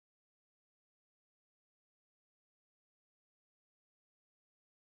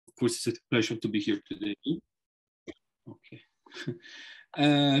course, it's a pleasure to be here today. Okay.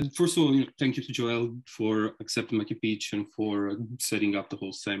 First of all, thank you to Joel for accepting my pitch and for setting up the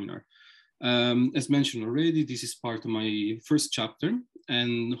whole seminar. As mentioned already, this is part of my first chapter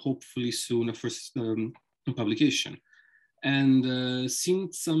and hopefully soon a first publication. And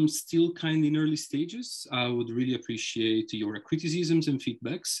since I'm still kind of in early stages, I would really appreciate your criticisms and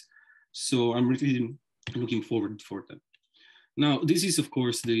feedbacks. So I'm really looking forward for that. Now, this is, of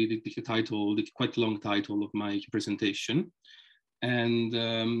course, the title, the quite long title of my presentation. And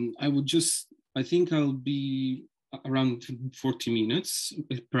I think I'll be around 40 minutes.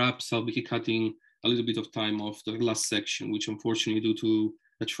 Perhaps I'll be cutting a little bit of time off the last section, which unfortunately due to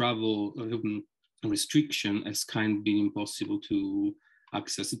a travel restriction has kind of been impossible to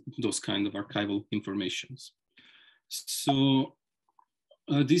access those kind of archival informations. So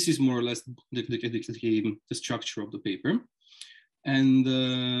this is more or less the structure of the paper. And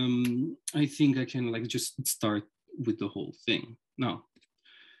I think I can just start with the whole thing. Now,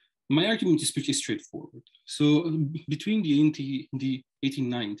 my argument is pretty straightforward. So between the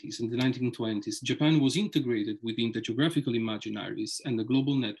 1890s and the 1920s, Japan was integrated within the geographical imaginaries and the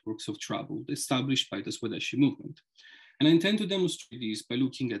global networks of travel established by the Swadeshi movement. And I intend to demonstrate this by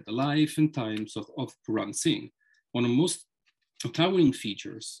looking at the life and times of Puran Singh, one of the most towering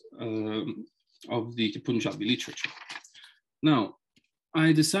features of the Punjabi literature. Now,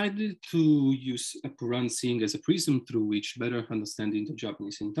 I decided to use Puran Singh as a prism through which better understanding the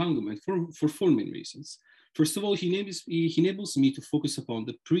Japanese entanglement for four main reasons. First of all, he enables me to focus upon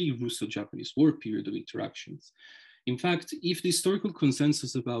the pre-Russo-Japanese War period of interactions. In fact, if the historical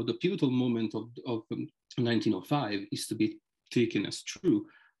consensus about the pivotal moment of 1905 is to be taken as true,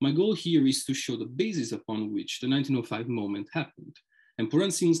 my goal here is to show the basis upon which the 1905 moment happened. And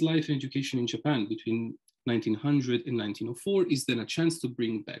Puran Singh's life and education in Japan between 1900 and 1904 is then a chance to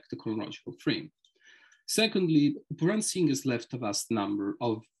bring back the chronological frame. Secondly, Puran Singh has left a vast number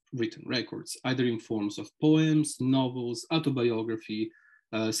of written records, either in forms of poems, novels, autobiography,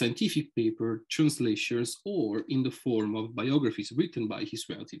 scientific paper, translations, or in the form of biographies written by his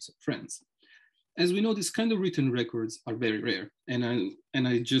relatives and friends. As we know, these kind of written records are very rare, and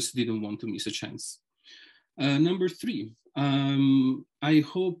I just didn't want to miss a chance. Number three,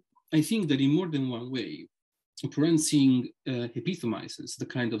 I think that in more than one way, Puran Singh epitomizes the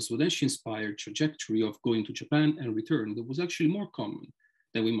kind of Swadeshi-inspired trajectory of going to Japan and return that was actually more common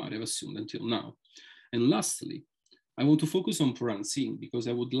than we might have assumed until now. And lastly, I want to focus on Puran Singh because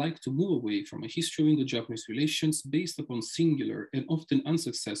I would like to move away from a history of Indo-Japanese relations based upon singular and often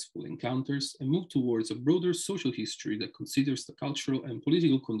unsuccessful encounters and move towards a broader social history that considers the cultural and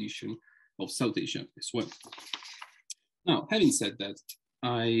political condition of South Asia as well. Now, having said that,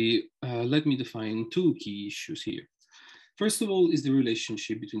 let me define two key issues here. First of all is the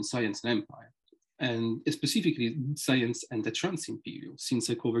relationship between science and empire, and specifically science and the trans-imperial, since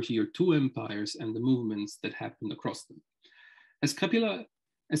I cover here two empires and the movements that happened across them. As Kapil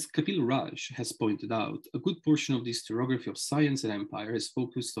Raj has pointed out, a good portion of the historiography of science and empire is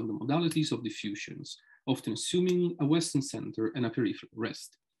focused on the modalities of diffusions, often assuming a Western center and a peripheral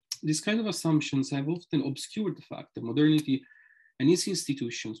rest. These kind of assumptions have often obscured the fact that modernity and its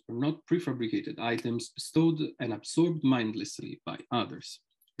institutions were not prefabricated items bestowed and absorbed mindlessly by others.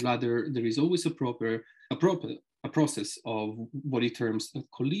 Rather, there is always a process of what he terms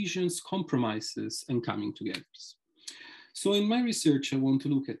collisions, compromises, and coming together. So in my research, I want to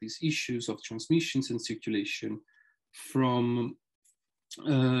look at these issues of transmissions and circulation from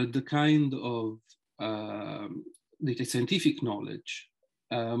the kind of the scientific knowledge,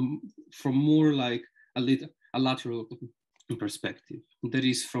 from more like a lateral perspective, that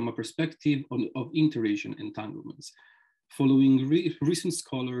is from a perspective of inter-Asian entanglements. Following recent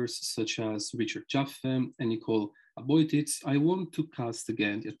scholars such as Richard Jaffe and Nicole Aboititz, I want to cast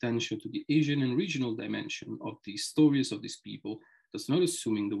again the attention to the Asian and regional dimension of the stories of these people, thus not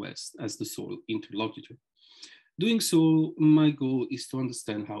assuming the West as the sole interlocutor. Doing so, my goal is to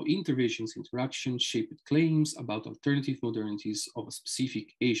understand how inter-Asians interactions shaped claims about alternative modernities of a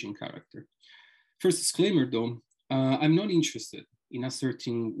specific Asian character. First disclaimer though, I'm not interested in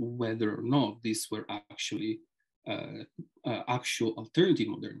asserting whether or not these were actually actual alternative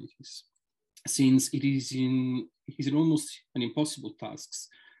modernities, since it is in almost an impossible task,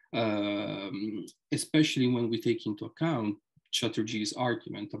 especially when we take into account Chatterjee's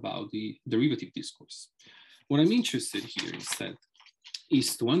argument about the derivative discourse. What I'm interested here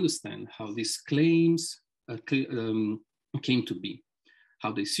is to understand how these claims came to be,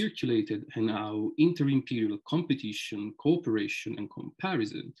 how they circulated, and how inter-imperial competition, cooperation, and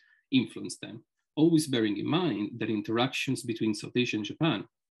comparison influenced them, always bearing in mind that interactions between South Asia and Japan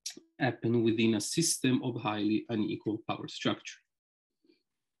happen within a system of highly unequal power structure.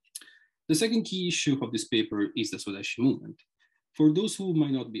 The second key issue of this paper is the Swadeshi movement. For those who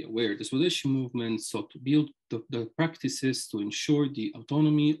might not be aware, the Swadeshi movement sought to build the practices to ensure the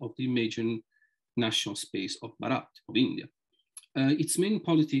autonomy of the imagined national space of Bharat, of India. Its main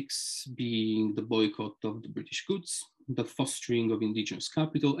politics being the boycott of the British goods, the fostering of indigenous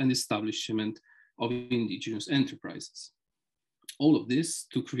capital, and establishment of indigenous enterprises. All of this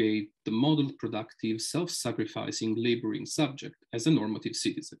to create the model productive, self-sacrificing, laboring subject as a normative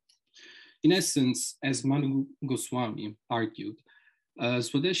citizen. In essence, as Manu Goswami argued,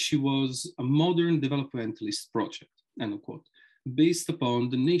 Swadeshi was a modern developmentalist project, end of quote, based upon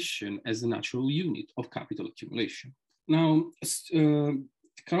the nation as a natural unit of capital accumulation. Now,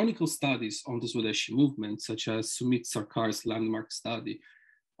 canonical studies on the Swadeshi movement, such as Sumit Sarkar's landmark study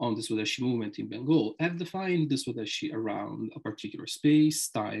on the Swadeshi movement in Bengal, have defined the Swadeshi around a particular space,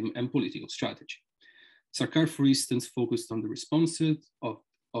 time, and political strategy. Sarkar, for instance, focused on the responses of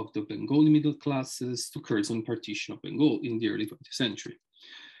the Bengali middle classes to Curzon partition of Bengal in the early 20th century.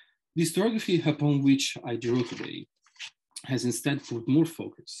 The historiography upon which I draw today has instead put more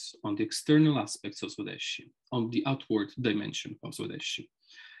focus on the external aspects of Swadeshi, on the outward dimension of Swadeshi,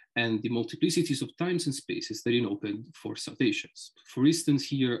 and the multiplicities of times and spaces that it opened for South Asians. For instance,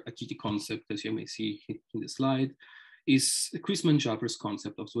 here, a key concept, as you may see in the slide, is Chris Manjabra's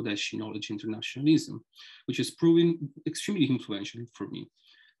concept of Swadeshi knowledge internationalism, which has proven extremely influential for me.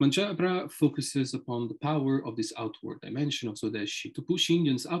 Manjabra focuses upon the power of this outward dimension of Swadeshi to push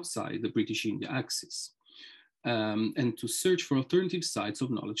Indians outside the British India axis and to search for alternative sites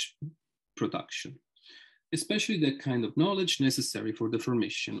of knowledge production, especially that kind of knowledge necessary for the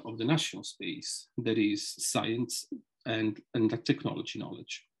formation of the national space, that is science and the technology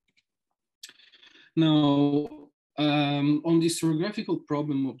knowledge. Now, on the historiographical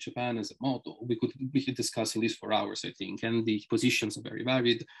problem of Japan as a model, we could be discussing this for hours, I think, and the positions are very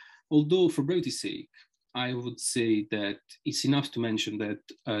varied. Although, for brevity's sake, I would say that it's enough to mention that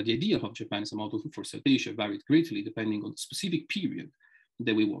the idea of Japan as a model for South Asia varied greatly depending on the specific period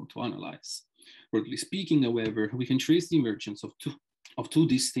that we want to analyze. Broadly speaking, however, we can trace the emergence of two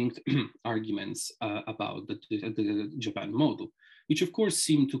distinct arguments about the Japan model, which of course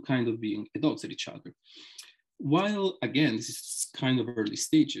seem to kind of be at odds with each other. While, again, this is kind of early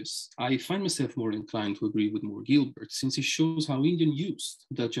stages, I find myself more inclined to agree with Moore Gilbert, since it shows how Indian used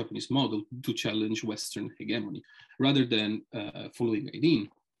the Japanese model to challenge Western hegemony, rather than following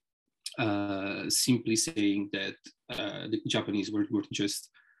Aydin, simply saying that the Japanese were just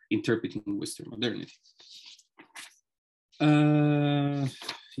interpreting Western modernity.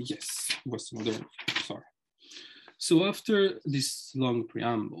 Yes, Western modernity, sorry. So after this long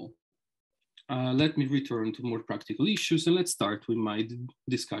preamble, let me return to more practical issues, and let's start with my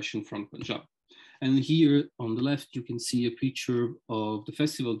discussion from Punjab. And here on the left, you can see a picture of the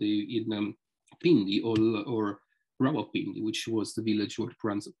festival day in Pindi or Rawalpindi, which was the village where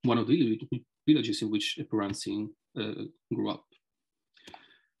one of the villages in which Puran Singh grew up.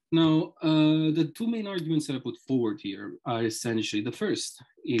 Now, the two main arguments that I put forward here are essentially, the first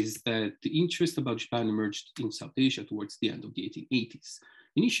is that the interest about Japan emerged in South Asia towards the end of the 1880s.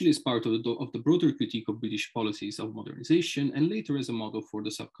 Initially as part of the broader critique of British policies of modernization, and later as a model for the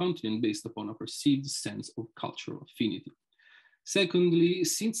subcontinent based upon a perceived sense of cultural affinity. Secondly,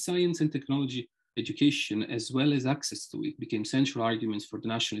 since science and technology education, as well as access to it, became central arguments for the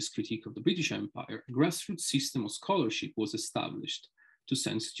nationalist critique of the British Empire, a grassroots system of scholarship was established to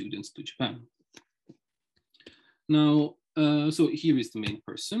send students to Japan. Now, so here is the main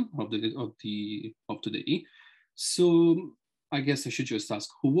person of today. So I guess I should just ask,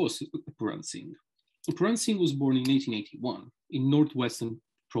 who was Puran Singh? Puran Singh was born in 1881 in northwestern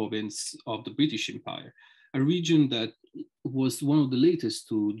province of the British Empire, a region that was one of the latest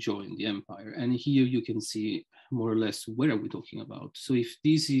to join the empire. And here you can see more or less where are we talking about. So if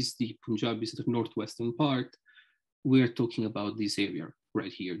this is the Punjab, is the northwestern part, we're talking about this area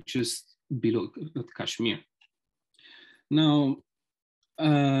right here, just below Kashmir. Now,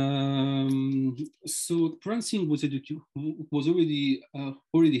 so Puran Singh was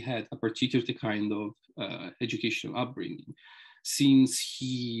already had a particular kind of educational upbringing, since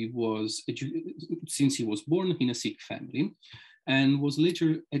he was born in a Sikh family and was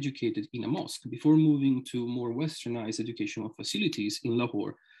later educated in a mosque before moving to more westernized educational facilities in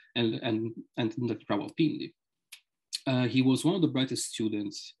Lahore and in the Rawalpindi. He was one of the brightest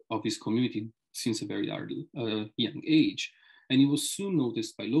students of his community since a very young age, and he was soon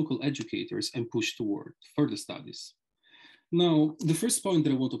noticed by local educators and pushed toward further studies. Now, the first point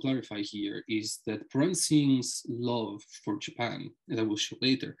that I want to clarify here is that Puran Singh's love for Japan, as I will show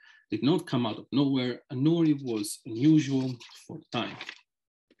later, did not come out of nowhere, nor it was unusual for the time.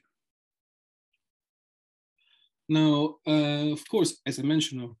 Now, of course, as I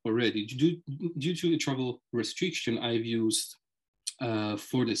mentioned already, due to the travel restriction, I've used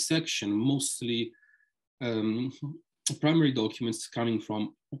for this section mostly primary documents coming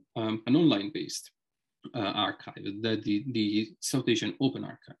from an online-based archive, the South Asian Open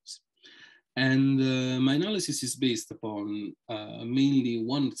Archives. And my analysis is based upon mainly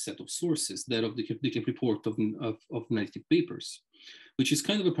one set of sources, that of the report of native papers, which is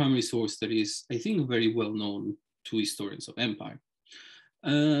kind of a primary source that is, I think, very well known to historians of empire.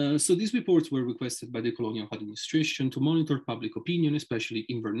 So these reports were requested by the colonial administration to monitor public opinion, especially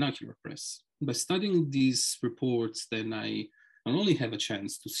in vernacular press. By studying these reports, then I not only have a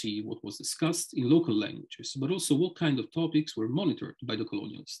chance to see what was discussed in local languages, but also what kind of topics were monitored by the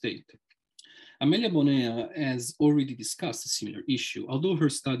colonial state. Amelia Bonea has already discussed a similar issue, although her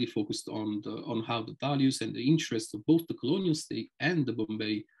study focused on how the values and the interests of both the colonial state and the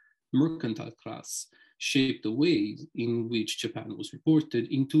Bombay mercantile class shaped the way in which Japan was reported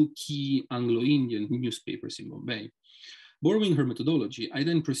in two key Anglo-Indian newspapers in Bombay. Borrowing her methodology, I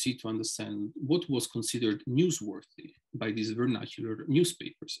then proceed to understand what was considered newsworthy by these vernacular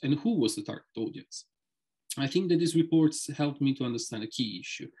newspapers and who was the target audience. I think that these reports helped me to understand a key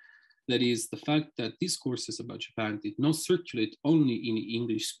issue. That is the fact that discourses about Japan did not circulate only in the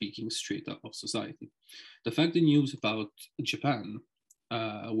English-speaking strata of society. The fact that news about Japan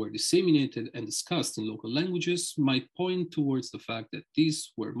were disseminated and discussed in local languages might point towards the fact that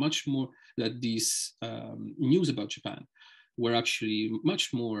these news about Japan were actually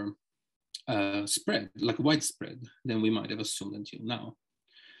much more spread, like widespread, than we might have assumed until now.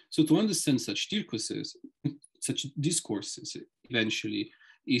 So to understand such discourses eventually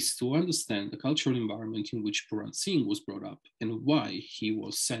is to understand the cultural environment in which Puran Singh was brought up and why he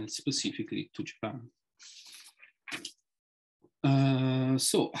was sent specifically to Japan.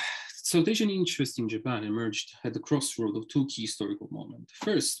 So South Asian interest in Japan emerged at the crossroad of two key historical moments.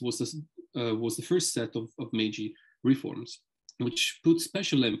 First was the first set of Meiji reforms, which put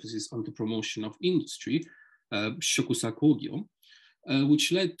special emphasis on the promotion of industry, shokusakogyo,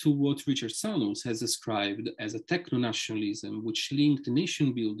 which led to what Richard Sanos has described as a techno-nationalism, which linked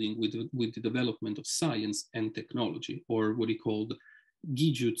nation building with the development of science and technology, or what he called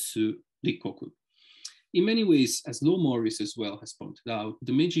Gijutsu Rikkoku. In many ways, as Law Morris as well has pointed out,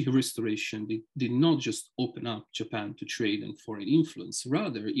 the Meiji Restoration did not just open up Japan to trade and foreign influence,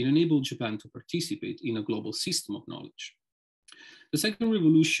 rather it enabled Japan to participate in a global system of knowledge. The second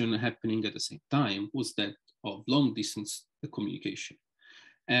revolution happening at the same time was that of long-distance communication.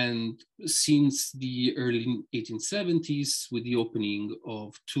 And since the early 1870s, with the opening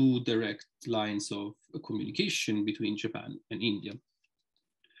of two direct lines of communication between Japan and India.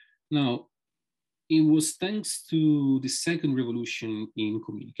 Now, it was thanks to the second revolution in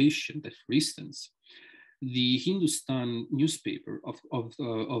communication that, for instance, the Hindustan newspaper of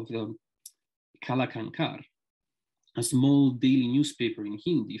Kalakankar, a small daily newspaper in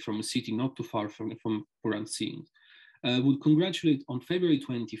Hindi from a city not too far from Puran Singh, would congratulate on February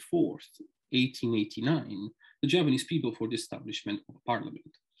 24th, 1889, the Japanese people for the establishment of a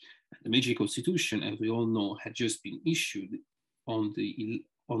parliament. The Meiji Constitution, as we all know, had just been issued on the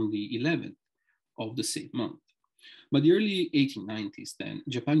 11th of the same month. By the early 1890s, then,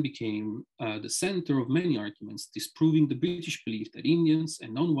 Japan became the center of many arguments disproving the British belief that Indians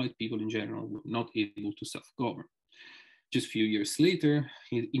and non-white people in general were not able to self-govern. Just a few years later,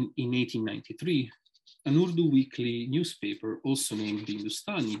 in 1893, an Urdu weekly newspaper, also named the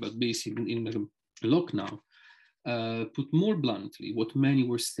Hindustani, but based in Lucknow, put more bluntly what many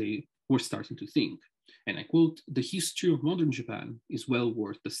were starting to think. And I quote, "The history of modern Japan is well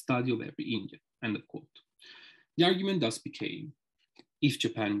worth the study of every Indian," end of quote. The argument thus became, if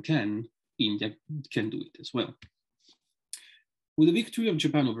Japan can, India can do it as well. With the victory of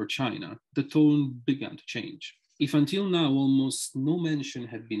Japan over China, the tone began to change. If until now almost no mention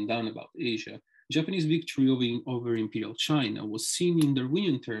had been done about Asia, Japanese victory over Imperial China was seen in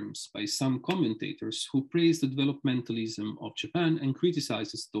Darwinian terms by some commentators who praised the developmentalism of Japan and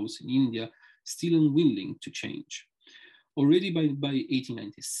criticized those in India still unwilling to change. Already by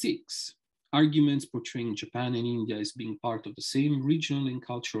 1896, arguments portraying Japan and India as being part of the same regional and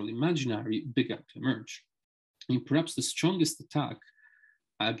cultural imaginary began to emerge. And perhaps the strongest attack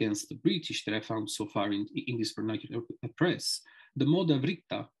against the British that I found so far in this vernacular press, the Moda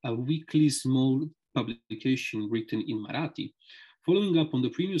Vritta, a weekly small publication written in Marathi, following up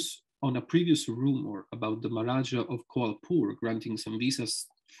on a previous rumor about the Maharaja of Kolhapur granting some visas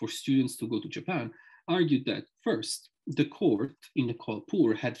for students to go to Japan, argued that first, the court in the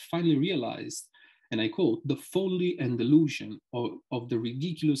Kolhapur had finally realized, and I quote, the folly and delusion of the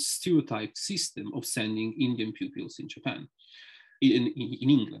ridiculous stereotyped system of sending Indian pupils in Japan, in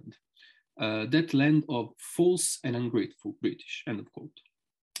England, that land of false and ungrateful British, end of quote.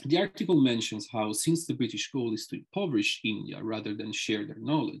 The article mentions how, since the British goal is to impoverish India rather than share their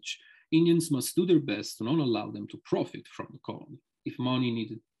knowledge, Indians must do their best to not allow them to profit from the colony. If money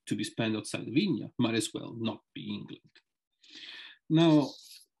needed to be spent outside of India, might as well not be England. Now,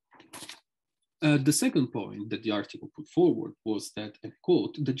 the second point that the article put forward was that, and I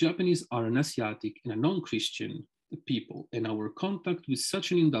quote, the Japanese are an Asiatic and a non-Christian people, and our contact with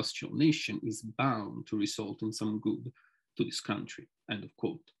such an industrial nation is bound to result in some good to this country, end of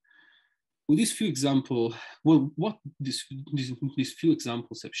quote. With these few examples, well, what these few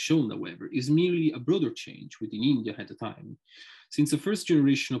examples have shown, however, is merely a broader change within India at the time, since the first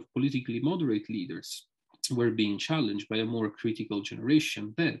generation of politically moderate leaders were being challenged by a more critical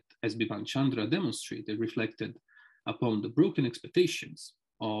generation that, as Bipan Chandra demonstrated, reflected upon the broken expectations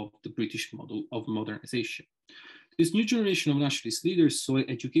of the British model of modernization. This new generation of nationalist leaders saw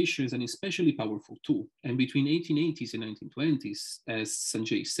education as an especially powerful tool, and between 1880s and 1920s, as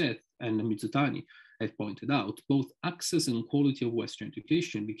Sanjay Seth and Mizutani have pointed out, both access and quality of Western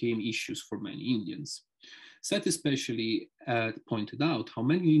education became issues for many Indians. Seth especially pointed out how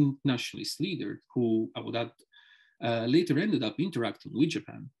many nationalist leaders, who I would add later ended up interacting with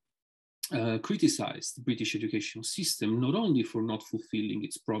Japan, criticized the British educational system not only for not fulfilling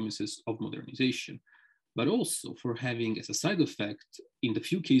its promises of modernization, but also for having as a side effect, in the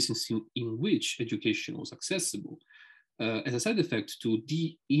few cases in which education was accessible, as a side effect to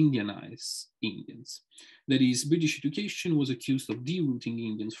de-Indianize Indians. That is, British education was accused of derooting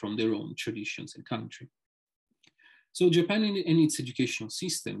Indians from their own traditions and country. So Japan and its educational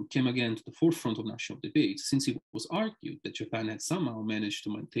system came again to the forefront of national debate, since it was argued that Japan had somehow managed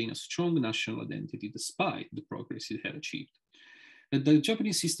to maintain a strong national identity despite the progress it had achieved. That the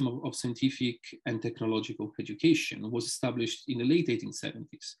Japanese system of scientific and technological education was established in the late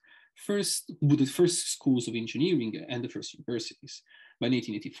 1870s, first with the first schools of engineering and the first universities. By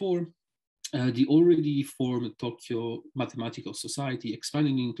 1884, the already formed Tokyo Mathematical Society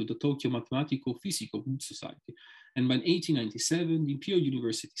expanded into the Tokyo Mathematical Physical Society. And by 1897, the Imperial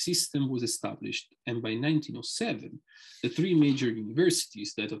University system was established. And by 1907, the three major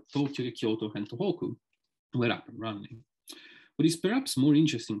universities, that of Tokyo, Kyoto, and Tohoku, were up and running. What is perhaps more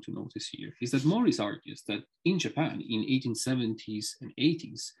interesting to notice here is that Morris argues that in Japan in 1870s and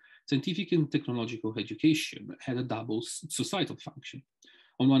 80s, scientific and technological education had a double societal function.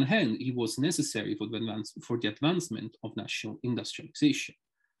 On one hand, it was necessary for the advancement of national industrialization.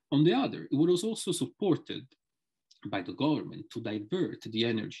 On the other, it was also supported by the government to divert the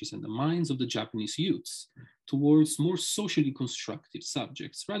energies and the minds of the Japanese youths towards more socially constructive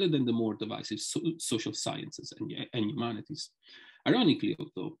subjects rather than the more divisive social sciences and humanities. Ironically,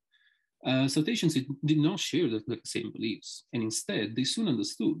 although, South Asians did not share the same beliefs, and instead they soon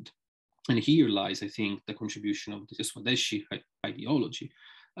understood, and here lies, I think, the contribution of the Swadeshi ideology,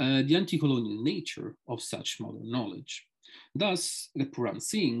 the anti-colonial nature of such modern knowledge. Thus, the Puran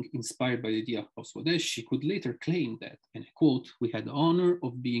Singh, inspired by the idea of Swadeshi, could later claim that, and I quote, "We had the honor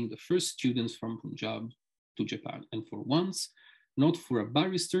of being the first students from Punjab to Japan, and for once, not for a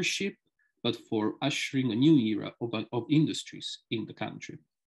barristership, but for ushering a new era of industries in the country,"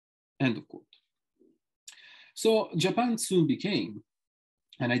 end of quote. So Japan soon became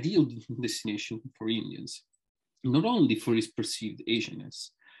an ideal destination for Indians, not only for its perceived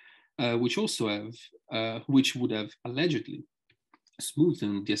Asianness, which would have allegedly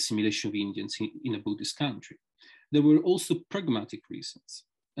smoothened the assimilation of Indians in a Buddhist country. There were also pragmatic reasons,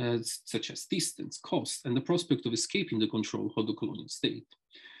 such as distance, cost, and the prospect of escaping the control of the colonial state.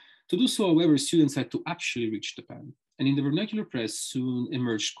 To do so, however, students had to actually reach Japan, and in the vernacular press soon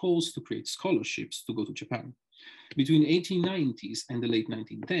emerged calls to create scholarships to go to Japan. Between 1890s and the late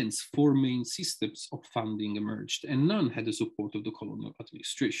 1910s, four main systems of funding emerged, and none had the support of the colonial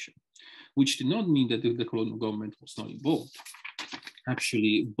administration, which did not mean that the colonial government was not involved.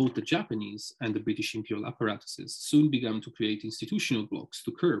 Actually, both the Japanese and the British imperial apparatuses soon began to create institutional blocks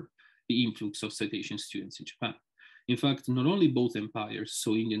to curb the influx of South Asian students in Japan. In fact, not only both empires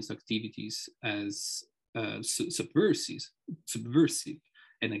saw Indians' activities as subversive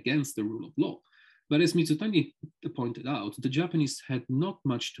and against the rule of law, but as Mizutani pointed out, the Japanese had not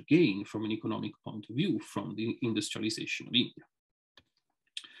much to gain from an economic point of view from the industrialization of India.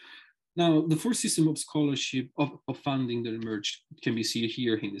 Now, the first system of scholarship of funding that emerged can be seen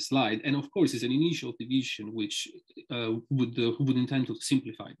here in the slide. And of course, it's an initial division which would intend to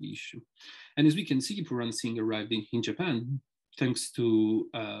simplify the issue. And as we can see, Puran Singh arrived in Japan thanks to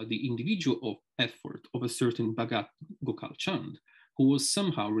the individual effort of a certain Bhagat Gokal Chand, who was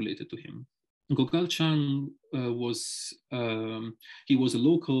somehow related to him. Gokal Chand was a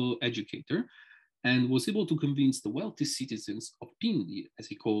local educator and was able to convince the wealthy citizens of Pindi, as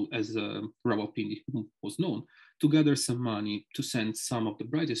Rawalpindi was known, to gather some money to send some of the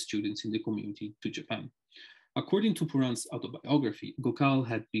brightest students in the community to Japan. According to Puran's autobiography, Gokal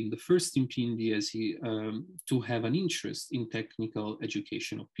had been the first in Pindi to have an interest in technical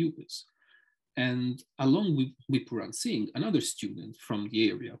education of pupils. And along with Puran Singh, another student from the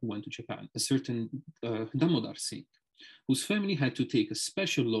area who went to Japan, a certain Damodar Singh, whose family had to take a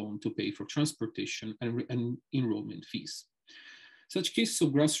special loan to pay for transportation and enrollment fees. Such cases of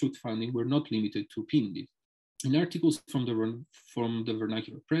grassroots funding were not limited to Pindi. In articles from the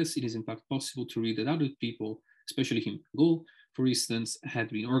vernacular press, it is in fact possible to read that other people, especially in Bengal, for instance, had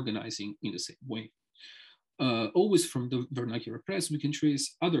been organizing in the same way. Always from the vernacular press, we can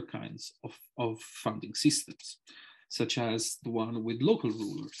trace other kinds of funding systems, such as the one with local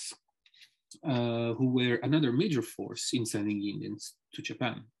rulers, who were another major force in sending Indians to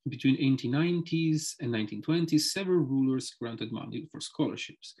Japan. Between 1890s and 1920s, several rulers granted money for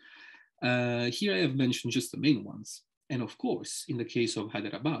scholarships. Here I have mentioned just the main ones. And of course, in the case of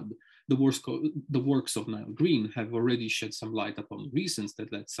Hyderabad, the works of Niall Green have already shed some light upon the reasons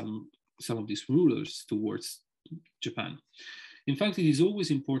that led some of these rulers towards Japan. In fact, it is always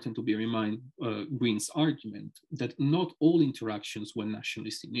important to bear in mind Green's argument that not all interactions were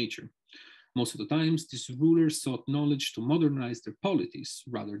nationalist in nature. Most of the times, these rulers sought knowledge to modernize their polities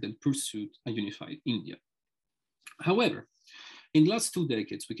rather than pursue a unified India. However, in the last 2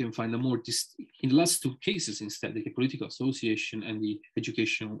 decades, we can find in the last 2 cases instead, the political association and the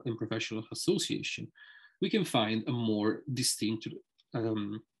educational and professional association, we can find a more distinct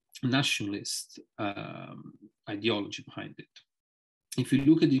nationalist ideology behind it. If you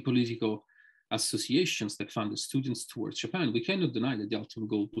look at the political associations that funded students towards Japan, we cannot deny that the ultimate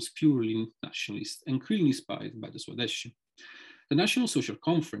goal was purely nationalist and clearly inspired by the Swadeshi. The National Social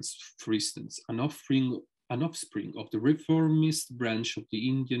Conference, for instance, an offspring of the reformist branch of the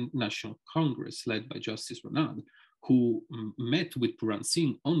Indian National Congress led by Justice Ranade, who met with Puran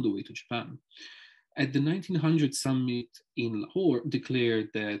Singh on the way to Japan. At the 1900 summit in Lahore, declared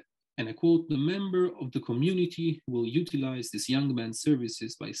that, and I quote, "The member of the community will utilize this young man's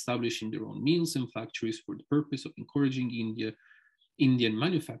services by establishing their own mills and factories for the purpose of encouraging Indian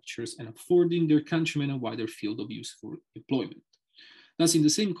manufacturers and affording their countrymen a wider field of useful employment." Thus, in the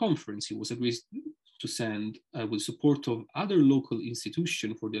same conference, he was agreed to send, with support of other local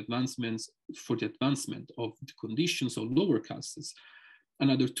institutions for the advancement of the conditions of lower castes,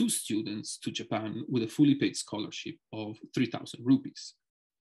 another 2 students to Japan with a fully paid scholarship of 3,000 rupees.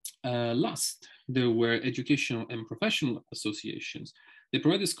 Last, there were educational and professional associations. They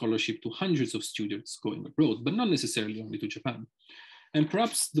provided scholarship to hundreds of students going abroad, but not necessarily only to Japan. And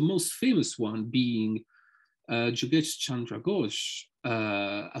perhaps the most famous one being Jogesh Chandra Ghosh,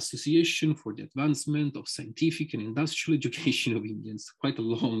 Association for the Advancement of Scientific and Industrial Education of Indians, quite a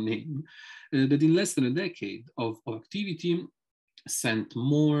long name, that in less than a decade of activity sent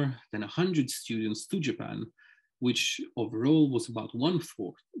more than 100 students to Japan, which overall was about one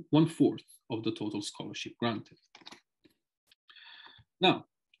fourth of the total scholarship granted. Now,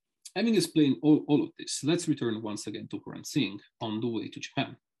 having explained all of this, let's return once again to Puran Singh on the way to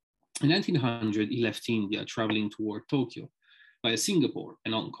Japan. In 1900, he left India, traveling toward Tokyo via Singapore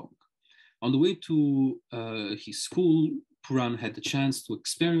and Hong Kong. On the way to his school, Puran had the chance to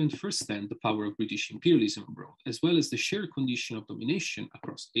experience firsthand the power of British imperialism abroad, as well as the shared condition of domination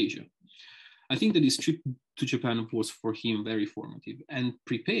across Asia. I think that his trip to Japan was for him very formative and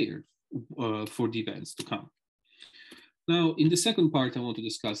prepared for the events to come. Now, in the second part, I want to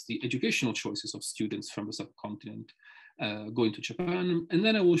discuss the educational choices of students from the subcontinent going to Japan, and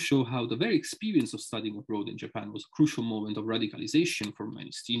then I will show how the very experience of studying abroad in Japan was a crucial moment of radicalization for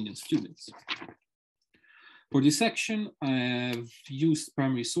many Indian students. For this section, I have used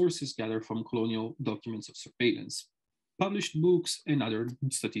primary sources gathered from colonial documents of surveillance, published books, and other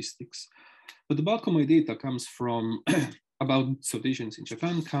statistics. But the bulk of my data comes from, about South Asians in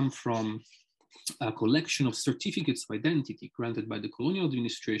Japan, come from a collection of certificates of identity granted by the colonial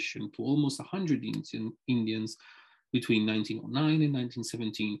administration to almost 100 Indians between 1909 and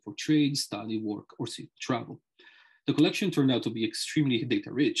 1917 for trade, study, work, or civil travel. The collection turned out to be extremely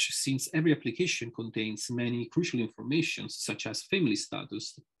data-rich, since every application contains many crucial information, such as family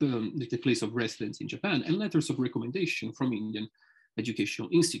status, the place of residence in Japan, and letters of recommendation from Indian educational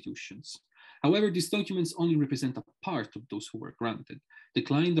institutions. However, these documents only represent a part of those who were granted.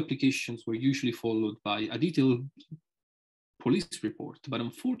 Declined applications were usually followed by a detailed police report, but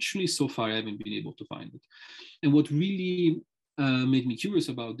unfortunately, so far I haven't been able to find it. And what really made me curious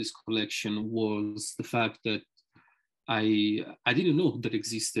about this collection was the fact that I didn't know that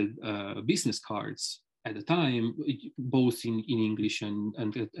existed business cards at the time, both in English and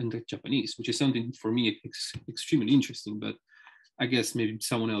Japanese, which is something for me extremely interesting, but I guess maybe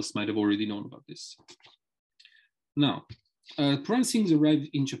someone else might have already known about this. Now, Puran Singh arrived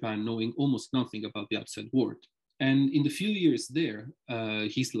in Japan knowing almost nothing about the outside world. And in the few years there,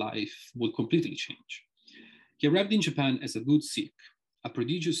 his life would completely change. He arrived in Japan as a good Sikh, a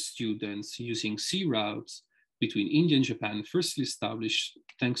prodigious student using sea routes between India and Japan, firstly established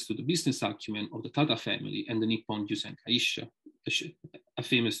thanks to the business acumen of the Tata family and the Nippon Yusen Kaisha, a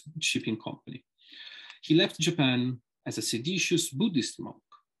famous shipping company. He left Japan as a seditious Buddhist monk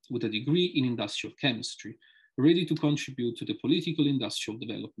with a degree in industrial chemistry, ready to contribute to the political industrial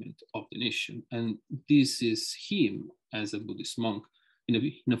development of the nation. And this is him as a Buddhist monk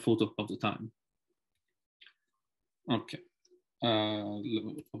in a photo of the time. Okay,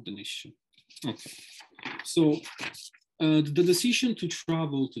 of the nation. Okay, so the decision to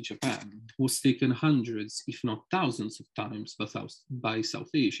travel to Japan was taken hundreds, if not thousands of times by South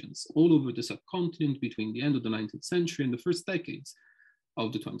Asians all over the subcontinent between the end of the 19th century and the first decades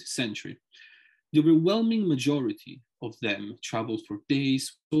of the 20th century. The overwhelming majority of them traveled for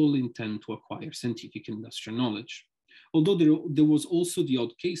days, sole intent to acquire scientific and industrial knowledge. Although there was also the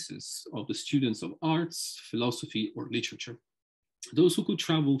odd cases of the students of arts, philosophy, or literature. Those who could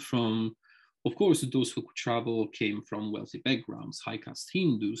travel of course, those who could travel came from wealthy backgrounds, high caste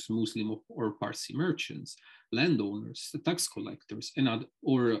Hindus, Muslim or Parsi merchants, landowners, tax collectors,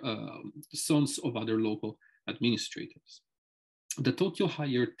 or the sons of other local administrators. The Tokyo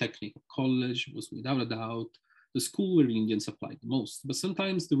Higher Technical College was without a doubt the school where Indians applied the most, but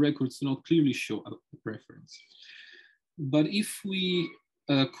sometimes the records do not clearly show a preference. But if we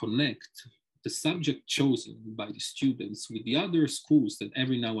connect the subject chosen by the students with the other schools that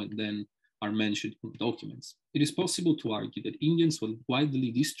every now and then are mentioned in documents, it is possible to argue that Indians were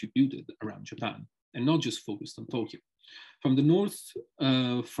widely distributed around Japan and not just focused on Tokyo. From the north,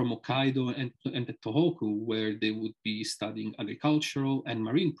 from Hokkaido and Tohoku, where they would be studying agricultural and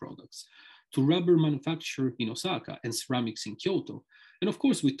marine products, to rubber manufacture in Osaka and ceramics in Kyoto, and of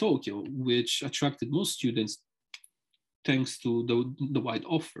course with Tokyo, which attracted most students thanks to the wide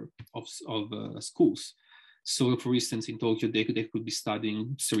offer of schools. So for instance, in Tokyo, they could be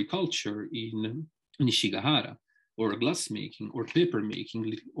studying sericulture in Nishigahara, or glassmaking, or paper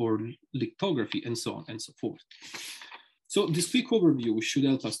making, or lithography, and so on and so forth. So this quick overview should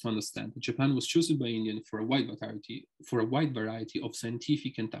help us to understand that Japan was chosen by Indians for a wide variety of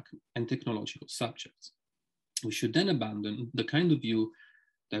scientific and technological subjects. We should then abandon the kind of view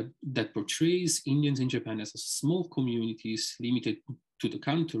that portrays Indians in Japan as small communities limited to the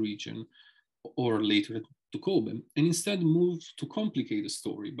Kantō region or later to Kobe, and instead move to complicate the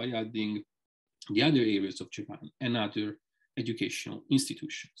story by adding the other areas of Japan and other educational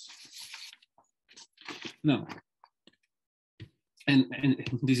institutions. Now, and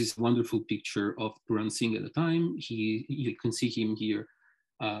this is a wonderful picture of Puran Singh at the time. You can see him here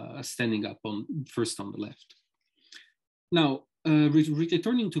standing up first on the left. Now,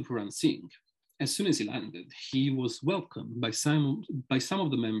 returning to Puran Singh, as soon as he landed, he was welcomed by some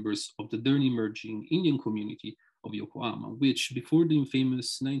of the members of the then emerging Indian community of Yokohama, which before the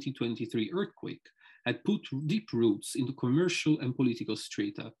infamous 1923 earthquake had put deep roots into commercial and political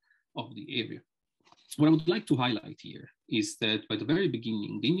strata of the area. What I would like to highlight here is that by the very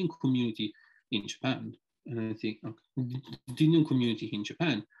beginning, the Indian community in Japan, and I think the Indian community in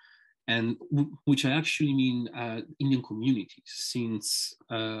Japan, and which I actually mean Indian communities, since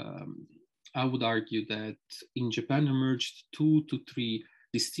I would argue that in Japan emerged 2 to 3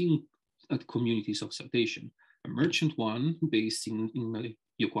 distinct communities of South Asian, a merchant one based in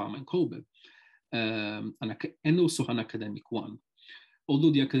Yokohama and Kobe, and also an academic one.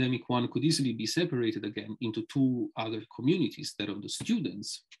 Although the academic one could easily be separated again into 2 other communities, that of the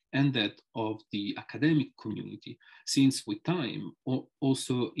students and that of the academic community, since with time,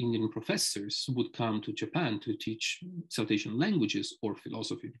 also Indian professors would come to Japan to teach South Asian languages or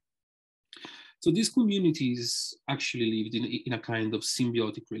philosophy. So these communities actually lived in a kind of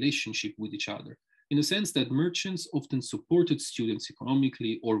symbiotic relationship with each other, in the sense that merchants often supported students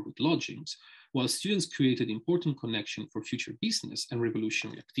economically or with lodgings, while students created important connection for future business and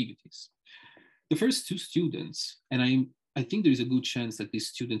revolutionary activities. The first two students, and I think there is a good chance that these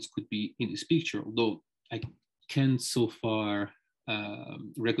students could be in this picture, although I can't so far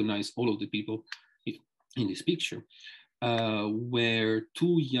recognize all of the people in this picture, were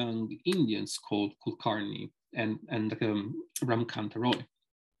two young Indians called Kulkarni and Ramkanta Roy.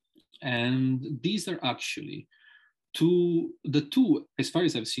 And these are actually the two, as far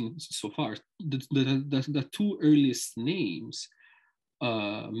as I've seen so far, the two earliest names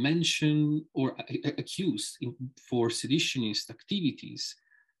mentioned or accused for seditionist activities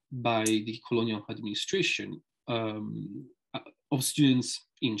by the colonial administration of students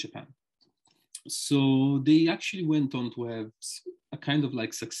in Japan. So they actually went on to have a kind of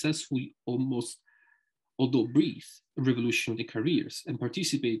like successful, almost, although brief, revolutionary careers and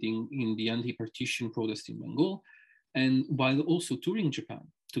participating in the anti-partition protest in Bengal, and while also touring Japan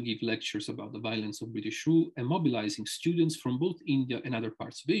to give lectures about the violence of British rule and mobilizing students from both India and other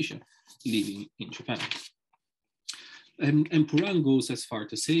parts of Asia living in Japan. And Puran goes as far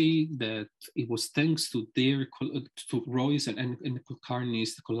to say that it was thanks to Roy's and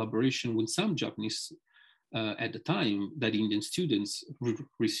Kulkarni's collaboration with some Japanese at the time that Indian students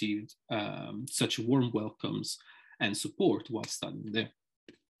received such warm welcomes and support while studying there.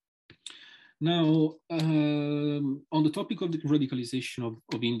 Now, on the topic of the radicalization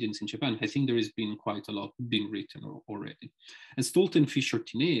of Indians in Japan, I think there has been quite a lot being written already. And Stolt and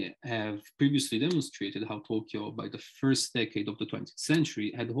Fischer-Tiné have previously demonstrated how Tokyo, by the first decade of the 20th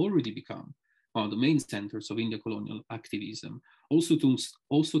century, had already become one of the main centers of Indian colonial activism, also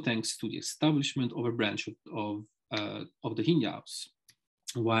thanks to the establishment of a branch of the Hinja House,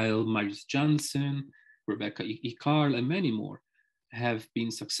 while Maris Jansen, Rebecca E. Carl, and many more have been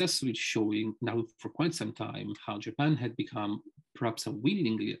successfully showing now for quite some time how Japan had become, perhaps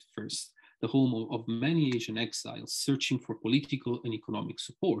unwillingly at first, the home of many Asian exiles searching for political and economic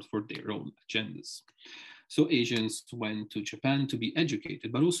support for their own agendas. So Asians went to Japan to be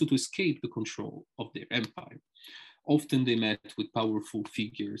educated, but also to escape the control of their empire. Often they met with powerful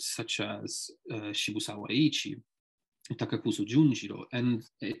figures such as Shibusawa Eiichi, Takakuso Junjiro, and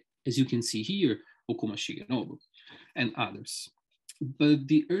as you can see here, Okuma Shigenobu, and others. But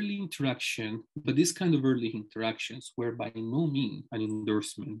this kind of early interactions were by no means an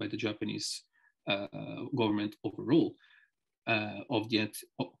endorsement by the Japanese government overall of the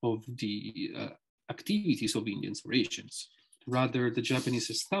activities of Indians or Asians. Rather, the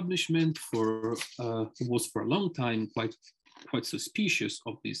Japanese establishment was for a long time quite suspicious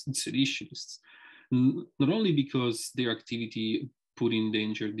of these seditionists, not only because their activity put in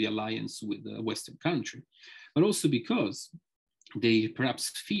danger the alliance with the Western country, but also because they perhaps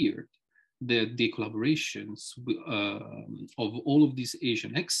feared that the collaborations of all of these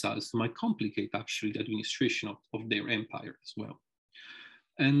Asian exiles might complicate actually the administration of their empire as well.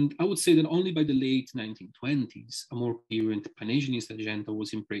 And I would say that only by the late 1920s, a more coherent Pan-Asianist agenda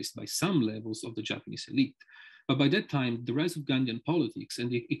was embraced by some levels of the Japanese elite. But by that time, the rise of Gandhian politics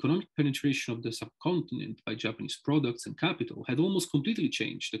and the economic penetration of the subcontinent by Japanese products and capital had almost completely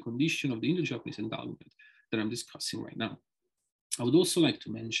changed the condition of the Indo-Japanese endowment that I'm discussing right now. I would also like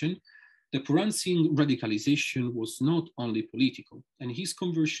to mention that Puran Singh radicalization was not only political, and his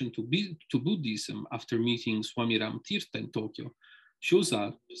conversion to Buddhism after meeting Swami Ram Tirtha in Tokyo shows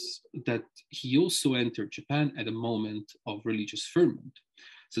us that he also entered Japan at a moment of religious ferment,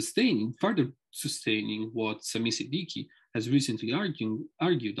 further sustaining what Sami Siddiqui has recently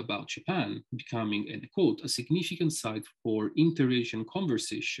argued about Japan becoming, and I quote, a significant site for inter-Asian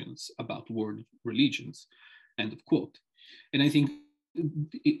conversations about world religions, end of quote. And I think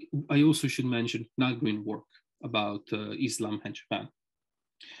I also should mention Nagrin work about Islam and Japan.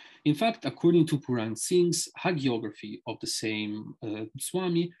 In fact, according to Puran Singh's hagiography of the same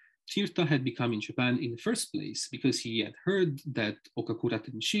Swami, Tirtha had become in Japan in the first place because he had heard that Okakura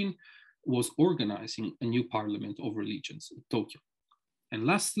Tenshin was organizing a new parliament of religions in Tokyo. And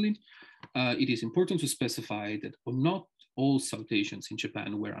lastly, it is important to specify that not all South Asians in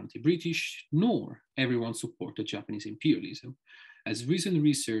Japan were anti-British, nor everyone supported Japanese imperialism. As recent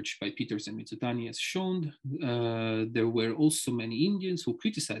research by Peters and Mitsutani has shown, there were also many Indians who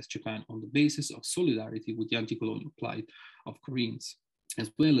criticized Japan on the basis of solidarity with the anti-colonial plight of Koreans,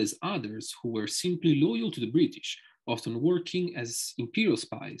 as well as others who were simply loyal to the British, often working as imperial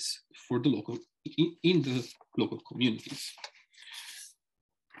spies for in the local communities.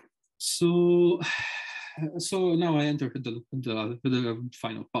 So now I enter the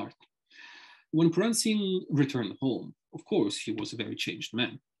final part. When Puran Singh returned home, of course, he was a very changed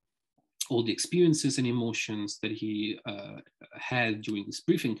man. all the experiences and emotions that he had during this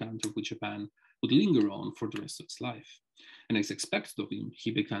brief encounter with Japan would linger on for the rest of his life. And as expected of him,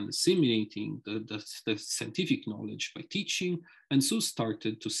 he began disseminating the scientific knowledge by teaching, and so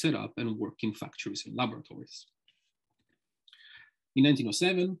started to set up and work in factories and laboratories. In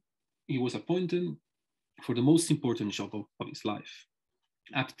 1907, he was appointed for the most important job of his life,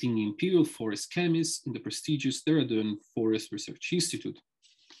 acting Imperial Forest Chemist in the prestigious Dehradun Forest Research Institute,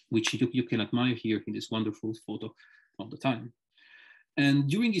 which you can admire here in this wonderful photo of the time. And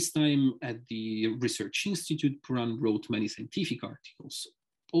during his time at the Research Institute, Puran wrote many scientific articles,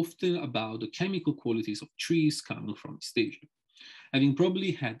 often about the chemical qualities of trees coming from East Asia. Having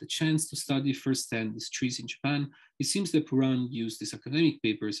probably had the chance to study firsthand these trees in Japan, it seems that Puran used these academic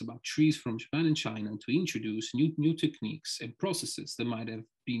papers about trees from Japan and China to introduce new techniques and processes that might have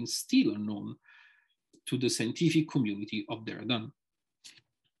been still unknown to the scientific community of Dehradun.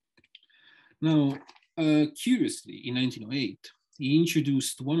 Now, curiously, in 1908, he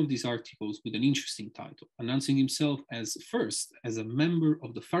introduced one of these articles with an interesting title, announcing himself as first as a member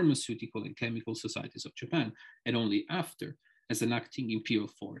of the Pharmaceutical and Chemical Societies of Japan, and only after as an acting Imperial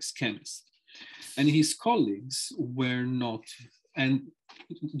Forest Chemist. And his colleagues were not, and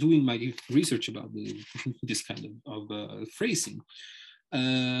doing my research about this kind of phrasing,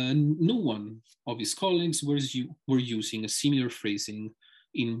 no one of his colleagues were using a similar phrasing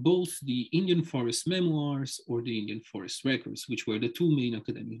in both the Indian Forest Memoirs or the Indian Forest Records, which were the two main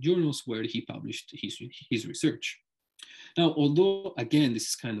academic journals where he published his research. Now, although, again, this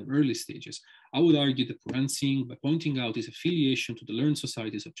is kind of early stages, I would argue that Puran Singh, by pointing out his affiliation to the learned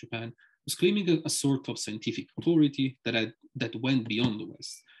societies of Japan, was claiming a sort of scientific authority that went beyond the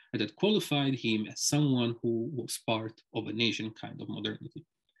West, and that qualified him as someone who was part of an Asian kind of modernity.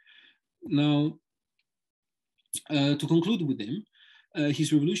 Now, to conclude with him,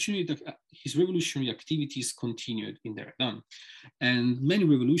 his revolutionary activities continued in Dehradun, and many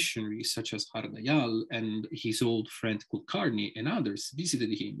revolutionaries such as Har Dayal and his old friend Kulkarni and others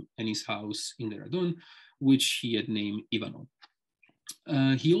visited him and his house in Dehradun, which he had named Ivanov.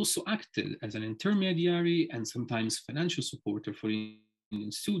 He also acted as an intermediary and sometimes financial supporter for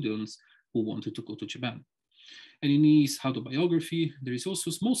Indian students who wanted to go to Japan. And in his autobiography, there is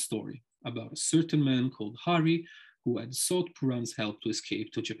also a small story about a certain man called Hari, who had sought Puran's help to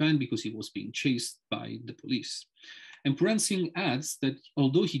escape to Japan because he was being chased by the police. And Puran Singh adds that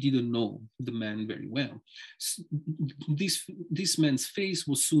although he didn't know the man very well, this man's face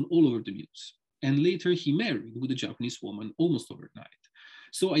was soon all over the news. And later he married with a Japanese woman almost overnight.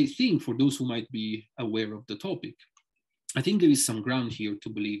 So I think for those who might be aware of the topic, I think there is some ground here to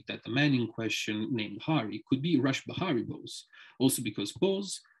believe that the man in question named Hari could be Rash Bahari Bose, also because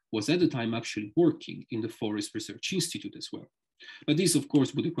Bose was at the time actually working in the Forest Research Institute as well. But this, of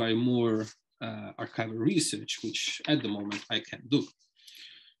course, would require more archival research, which at the moment I can't do.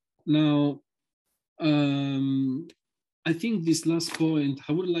 Now, I think this last point,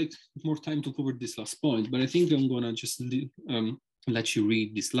 I would like more time to cover this last point, but I think I'm gonna just let you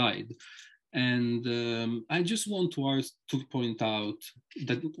read this slide. And I just want to point out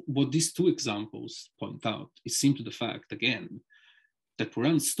that what these two examples point out is simply the fact, again, that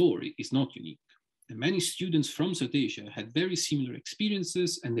Puran's story is not unique. And many students from South Asia had very similar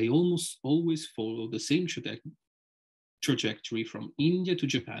experiences, and they almost always follow the same trajectory from India to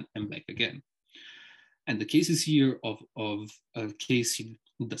Japan and back again. And the cases here of K.C.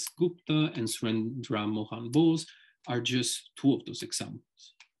 Dasgupta and Surendra Mohan Bose are just two of those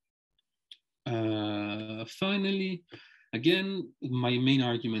examples. Finally, again, my main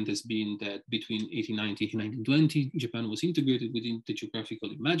argument has been that between 1890 and 1920, Japan was integrated within the geographical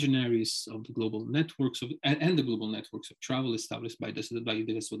imaginaries of the global networks and the global networks of travel established by the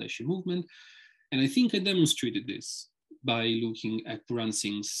Swadeshi movement. And I think I demonstrated this by looking at Puran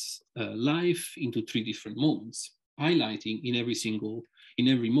Singh's life into three different moments, highlighting in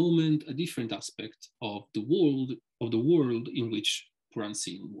every moment a different aspect of the world in which Puran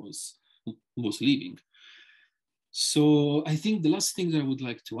Singh was living. So I think the last thing that I would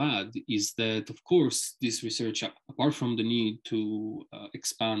like to add is that, of course, this research, apart from the need to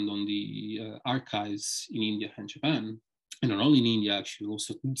expand on the archives in India and Japan, and not only in India, actually,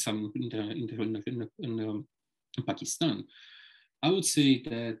 also some in Pakistan, I would say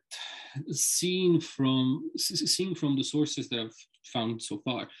that seeing from the sources that I've found so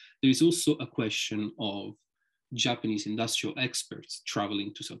far, there is also a question of Japanese industrial experts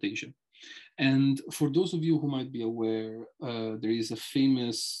traveling to South Asia. And for those of you who might be aware, there is a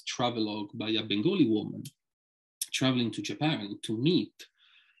famous travelogue by a Bengali woman traveling to Japan to meet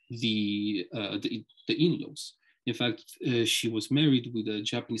the in-laws. In fact, she was married with a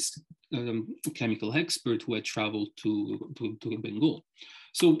Japanese chemical expert who had traveled to Bengal.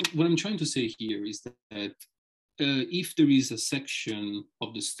 So what I'm trying to say here is that if there is a section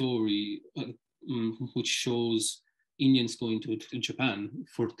of the story which shows Indians going to Japan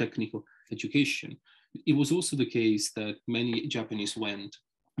for technical education, it was also the case that many Japanese went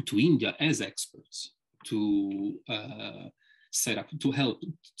to India as experts to help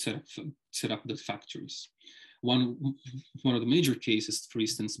set up the factories. One of the major cases, for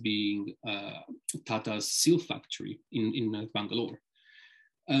instance, being Tata's seal factory in Bangalore.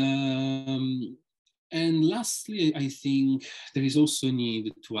 And lastly, I think there is also a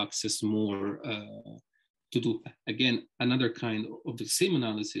need to access more, to do, again, another kind of the same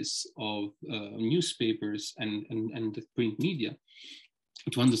analysis of newspapers and the print media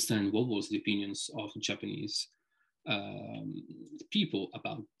to understand what was the opinions of Japanese people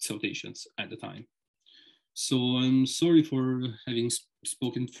about South Asians at the time. So I'm sorry for having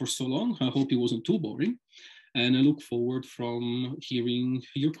spoken for so long. I hope it wasn't too boring. And I look forward from hearing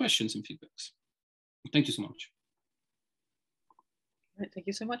your questions and feedbacks. Thank you so much. All right, thank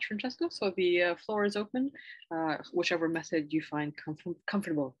you so much, Francesco. So the floor is open. Whichever method you find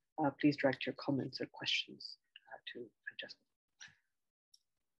comfortable, please direct your comments or questions to Francesco.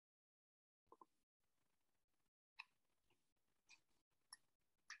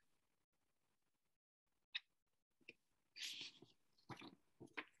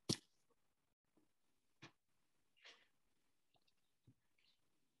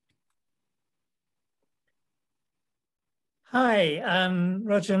 Hi,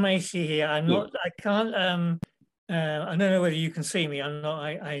 Roger Macy here. I don't know whether you can see me.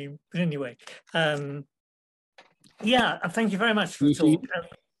 But anyway. Yeah, thank you very much for the talk.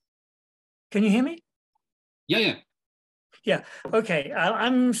 Can you hear me? Yeah. Yeah, okay.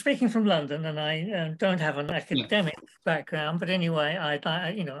 I'm speaking from London, and I don't have an academic background, but anyway, I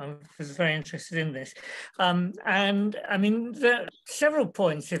was very interested in this, and I mean, there are several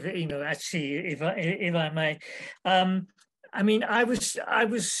points, if I may. I mean,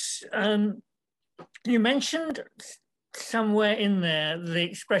 you mentioned somewhere in there the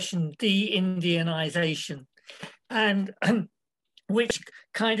expression de-Indianization, and which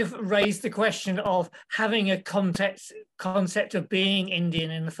kind of raised the question of having a concept of being Indian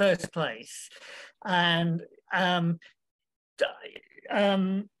in the first place. And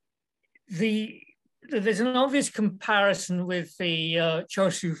there's an obvious comparison with the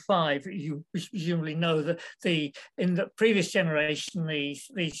Choshu Five. You presumably know that in the previous generation,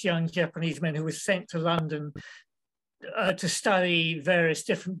 these young Japanese men who were sent to London to study various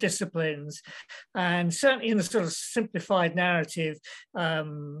different disciplines, and certainly in the sort of simplified narrative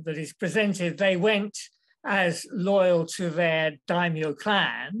that is presented, they went as loyal to their daimyo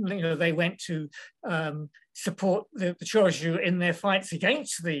clan. They went to support the Choshu in their fights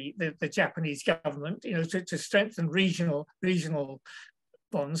against the Japanese government, to strengthen regional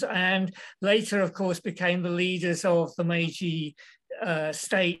bonds, and later, of course, became the leaders of the Meiji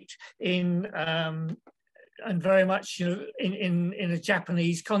state and very much, in a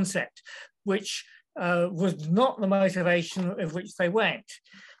Japanese concept, which was not the motivation of which they went.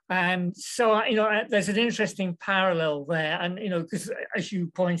 And so, there's an interesting parallel there. And, because as you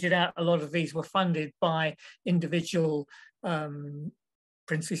pointed out, a lot of these were funded by individual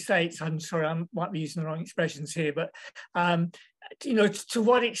princely states. I'm sorry, I might be using the wrong expressions here, but, to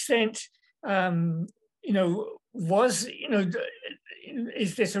what extent,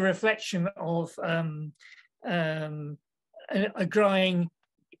 is this a reflection of a growing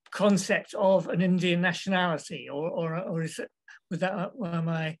concept of an Indian nationality, or is it, am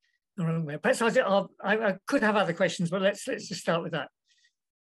I the wrong way? Perhaps I could have other questions, but let's just start with that.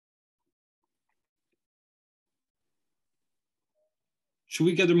 Should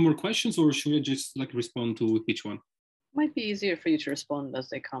we gather more questions, or should we just respond to each one? Might be easier for you to respond as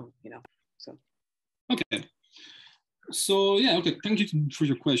they come, so. Okay. So yeah, okay, thank you for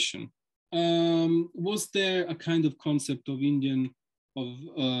your question. Was there a kind of concept of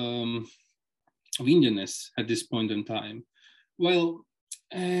Indianness at this point in time? Well,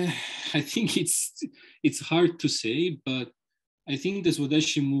 I think it's hard to say, but I think the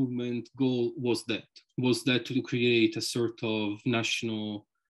Swadeshi movement goal was that to create a sort of national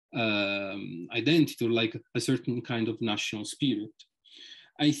identity, or a certain kind of national spirit.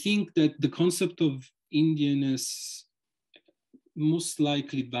 I think that the concept of Indianness most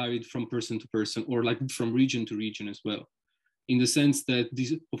likely varied from person to person, or from region to region as well, in the sense that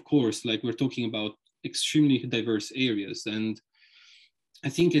these, of course, we're talking about extremely diverse areas. And I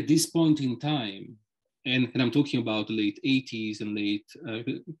think at this point in time, and I'm talking about the late 80s and late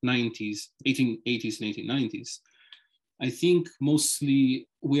 90s, 1880s and 1890s, I think mostly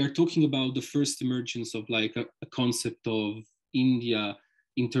we are talking about the first emergence of like a concept of India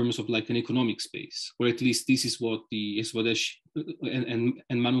in terms of like an economic space, or at least this is what the Swadeshi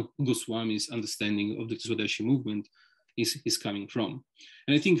and Manu Goswami's understanding of the Swadeshi movement is coming from.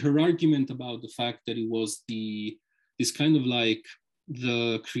 And I think her argument about the fact that it was this kind of like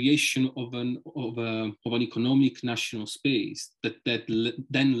the creation of an economic national space that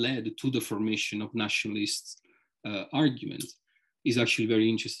then led to the formation of nationalist arguments is actually very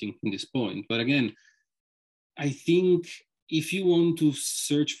interesting in this point. But again, I think if you want to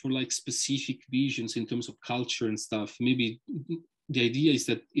search for like specific visions in terms of culture and stuff, maybe the idea is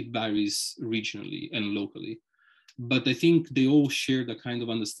that it varies regionally and locally. But I think they all share the kind of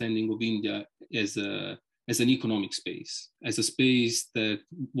understanding of India as an economic space, as a space that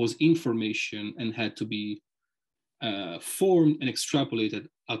was information and had to be formed and extrapolated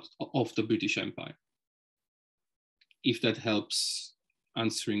out of the British Empire. If that helps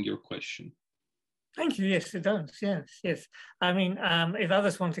answering your question. Thank you. Yes, it does. Yes, yes. I mean, if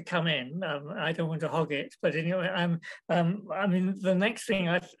others want to come in, I don't want to hog it. But anyway, I mean, the next thing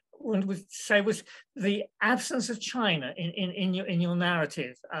I wanted to say was the absence of China in your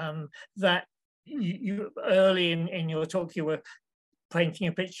narrative. That you early in your talk you were painting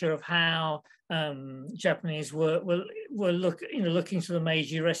a picture of how Japanese were looking to the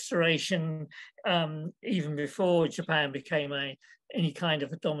Meiji Restoration even before Japan became any kind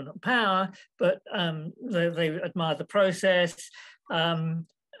of a dominant power, but they admired the process.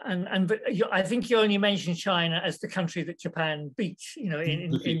 But I think you only mentioned China as the country that Japan beat, in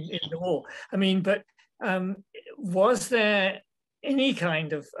the war. I mean, but was there any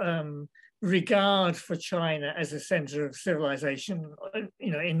kind of regard for China as a center of civilization,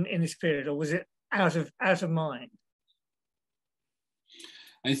 in this period, or was it out of mind?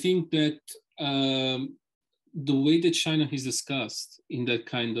 I think that the way that China is discussed in that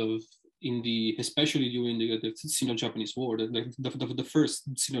kind of, especially during the Sino-Japanese War, the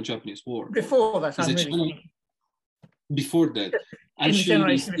first Sino-Japanese War. Before that, before that,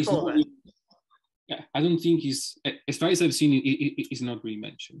 actually, yeah, I don't think as far as I've seen, it is not really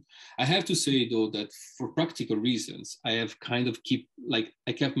mentioned. I have to say though that for practical reasons, I have kind of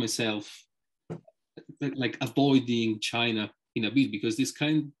I kept myself like avoiding China in a bit because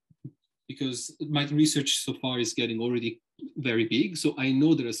my research so far is getting already very big. So I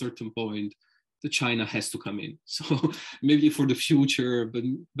know that at a certain point, the China has to come in. So maybe for the future, but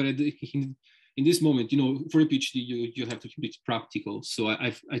in this moment, for a PhD, you have to keep it practical. So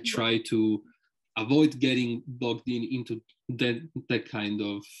I try to avoid getting bogged into that kind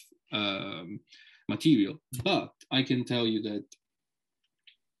of material. But I can tell you that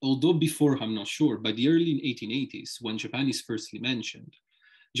although before, I'm not sure, by the early 1880s, when Japan is firstly mentioned,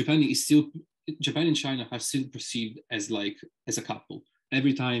 Japan and China are still perceived as a couple.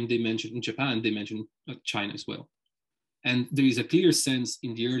 Every time they mention Japan, they mention China as well. And there is a clear sense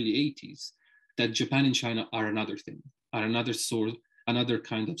in the early 80s that Japan and China are another thing, are another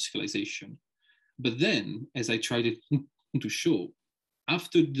kind of civilization. But then, as I tried to show,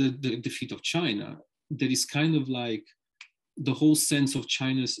 after the defeat of China, there is kind of like the whole sense of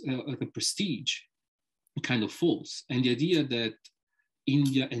China's prestige kind of falls. And the idea that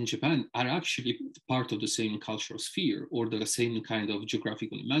India and Japan are actually part of the same cultural sphere or the same kind of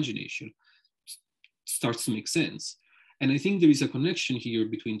geographical imagination starts to make sense. And I think there is a connection here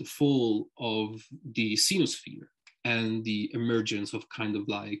between the fall of the Sinosphere and the emergence of kind of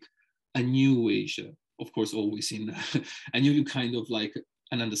like a new Asia, of course, always in a new kind of like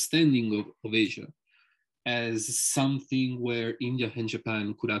an understanding of Asia as something where India and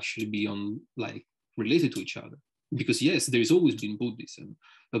Japan could actually be related to each other. Because yes, there's always been Buddhism,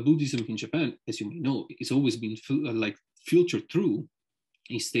 but Buddhism in Japan, as you may know, it's always been filtered through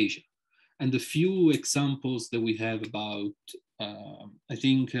East Asia. And the few examples that we have about, I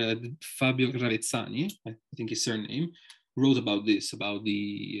think Fabio Gravezzani, I think his surname, wrote about this, about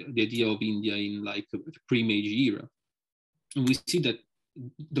the idea of India in like a pre-Meiji era. And we see that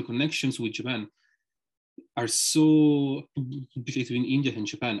the connections with Japan are so, between India and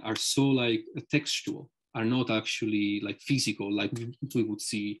Japan, are so like textual, are not actually like physical, like we would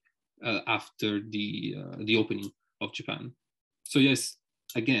see after the opening of Japan. So yes,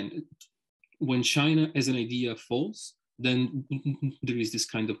 again, when China as an idea falls, then there is this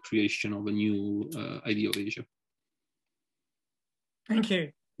kind of creation of a new idea of Asia. Thank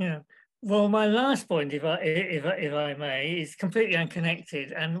you. Yeah. Well, my last point, if I may, is completely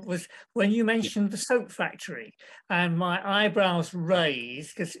unconnected, and was when you mentioned the soap factory, and my eyebrows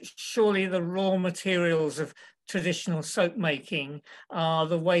raised because surely the raw materials of traditional soap making are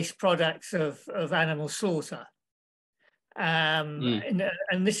the waste products of animal slaughter. and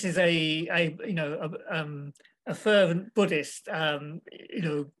this is a fervent Buddhist,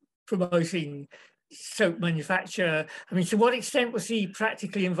 promoting soap manufacture. I mean, to what extent was he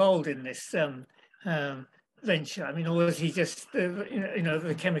practically involved in this venture? I mean, or was he just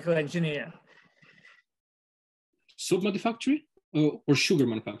the chemical engineer? Soap manufacturing or sugar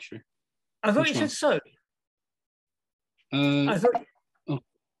manufacturing? I thought you said soap. I thought. Oh,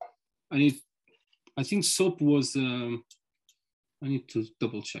 I think soap was. I need to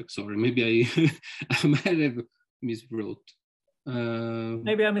double check. Sorry, maybe I might have miswrote.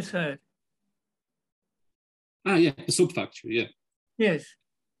 Maybe I misheard. Yeah, a soap factory. Yeah. Yes.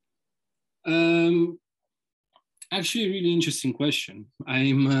 Actually, a really interesting question.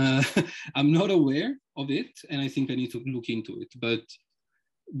 I'm I'm not aware of it, and I think I need to look into it.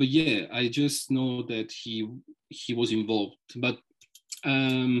 But yeah, I just know that he was involved. But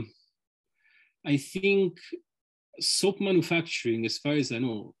I think soap manufacturing, as far as I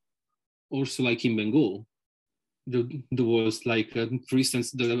know, also like in Bengal, there was like, for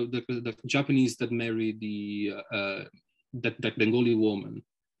instance, the Japanese that married that Bengali woman.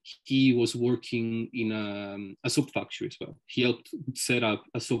 He was working in a soap factory as well. He helped set up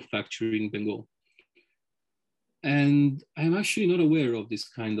a soap factory in Bengal. And I'm actually not aware of this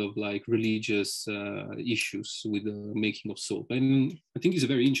kind of like religious issues with the making of soap. And I think it's a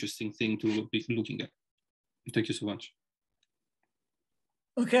very interesting thing to be looking at. Thank you so much.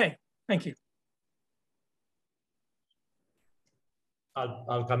 Okay, thank you.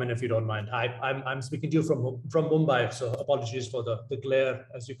 I'll come in if you don't mind. I'm speaking to you from Mumbai, so apologies for the glare,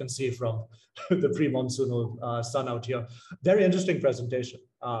 as you can see from the pre-monsoonal sun out here. Very interesting presentation.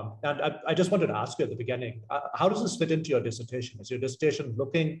 And I just wanted to ask you at the beginning, how does this fit into your dissertation? Is your dissertation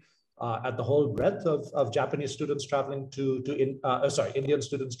looking at the whole breadth of Japanese students traveling Indian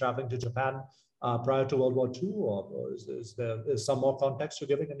students traveling to Japan prior to World War II, or is there some more context you're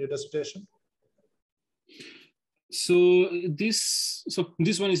giving in your dissertation? So this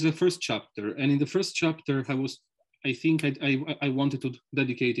one is the first chapter, and in the first chapter, I think I wanted to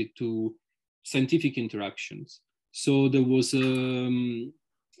dedicate it to scientific interactions. So there was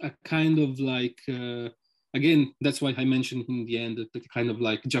a kind of like again, that's why I mentioned in the end that the kind of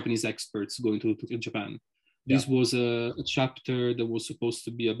like Japanese experts going to Japan. Yeah. This was a chapter that was supposed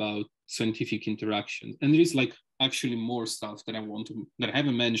to be about scientific interaction, and there is like actually more stuff that I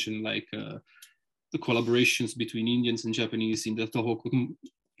haven't mentioned, like the collaborations between Indians and Japanese in the Tohoku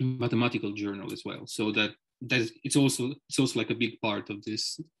mathematical journal as well. So that it's also like a big part of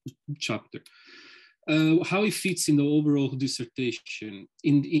this chapter. How it fits in the overall dissertation.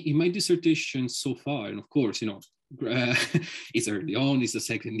 In my dissertation so far, and of course, it's early on, it's the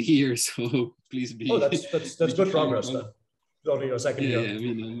second year, so please be. Oh, that's good progress then. Only your second year. Yeah, I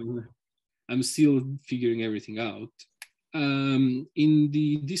mean, I'm still figuring everything out. In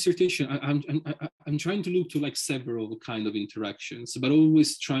the dissertation, I'm trying to look to like several kind of interactions, but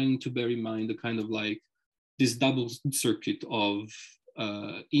always trying to bear in mind the kind of like this double circuit of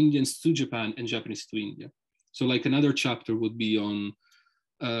Indians to Japan and Japanese to India. So like another chapter would be on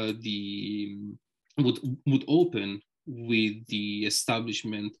would open with the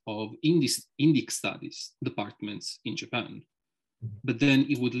establishment of Indic studies departments in Japan. But then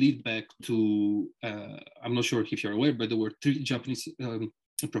it would lead back to, I'm not sure if you're aware, but there were 3 Japanese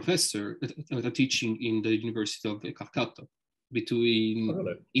professors that are teaching in the University of Calcutta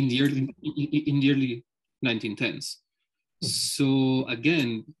in the early 1910s. So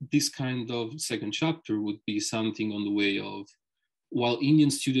again, this kind of second chapter would be something on the way of, while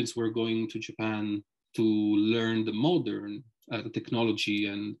Indian students were going to Japan to learn the modern technology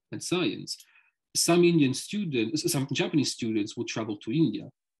and science, some Japanese students would travel to India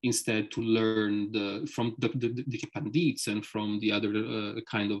instead to learn from the Pandits and from the other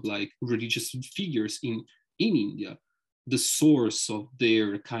kind of like religious figures in India, the source of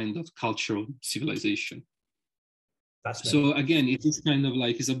their kind of cultural civilization. So again, it is kind of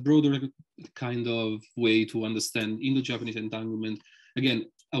like, it's a broader kind of way to understand Indo-Japanese entanglement, again,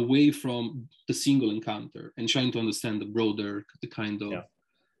 away from the single encounter and trying to understand the kind of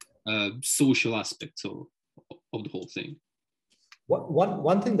social aspects of the whole thing.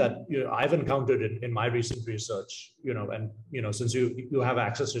 One thing that I've encountered in my recent research, and since you have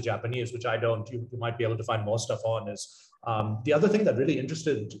access to Japanese, which I don't, you might be able to find more stuff on, is the other thing that really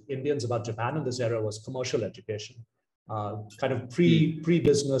interested Indians about Japan in this era was commercial education, kind of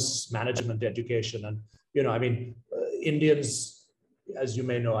pre-business management education. And Indians, as you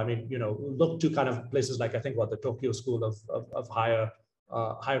may know, look to kind of places like, I think, the Tokyo School of Higher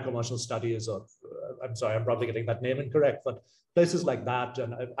higher commercial studies, or I'm sorry, I'm probably getting that name incorrect, but places like that.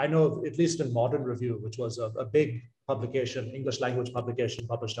 And I know, at least in Modern Review, which was a big publication, English language publication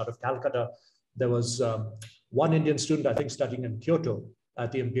published out of Calcutta, there was one Indian student, I think, studying in Kyoto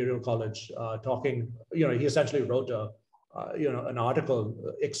at the Imperial College, talking, he essentially wrote an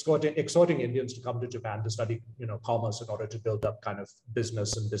article exhorting Indians to come to Japan to study, commerce in order to build up kind of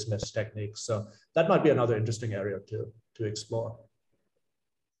business and business techniques. So that might be another interesting area to explore.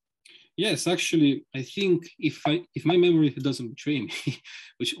 Yes, actually, I think if my memory doesn't betray me,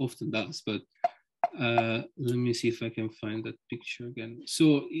 which often does, but let me see if I can find that picture again.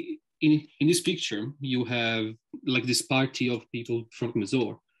 So in this picture, you have like this party of people from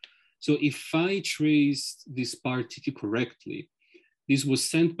Mysore. So if I traced this party correctly, this was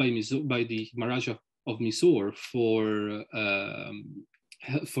sent by the Maharaja of Mysore for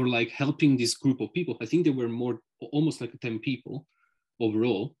like helping this group of people. I think there were almost like 10 people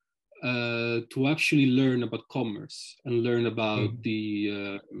overall, to actually learn about commerce and learn about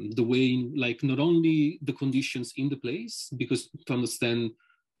the way, like not only the conditions in the place, because to understand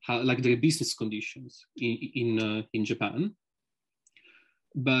how, like the business conditions in Japan,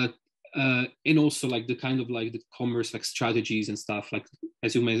 but and also like the kind of like the commerce like strategies and stuff, like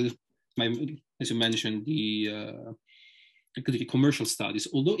as you mentioned the commercial studies.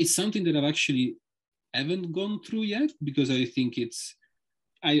 Although it's something that I've actually haven't gone through yet, because I think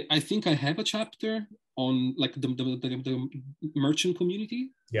I think I have a chapter on like the merchant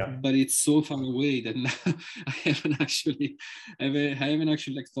community, but it's so far away that now I haven't actually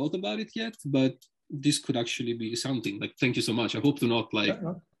like thought about it yet. But this could actually be something. Like, thank you so much. I hope to not like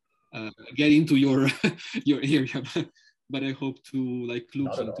get into your area, but I hope to like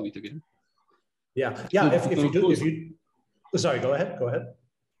look into it again. Yeah. If you sorry, go ahead.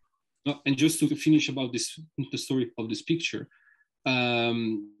 And just to finish about the story of this picture.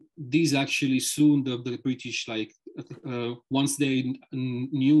 These actually soon the British, like once they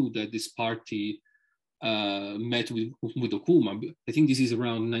knew that this party met with Okuma, I think this is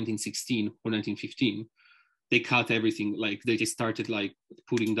around 1916 or 1915, they cut everything. Like they just started like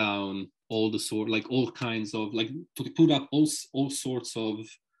putting down all kinds of like to put up all sorts of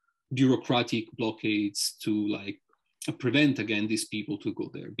bureaucratic blockades to like prevent again these people to go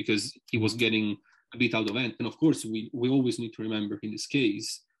there, because it was getting a bit out of hand. And of course, we always need to remember in this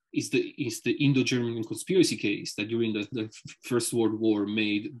case is the Indo-German conspiracy case that during the First World War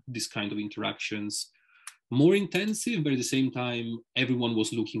made this kind of interactions more intensive, but at the same time, everyone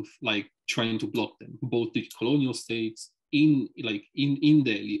was looking like trying to block them, both the colonial states in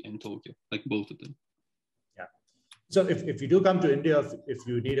Delhi and Tokyo, like both of them. Yeah. So if you do come to India, if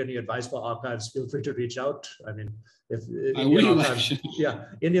you need any advice for archives, feel free to reach out. I mean,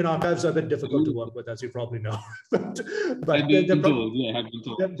 Indian archives are a bit difficult to work with, as you probably know. but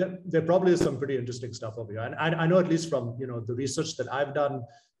there probably is some pretty interesting stuff over here. And I know, at least from the research that I've done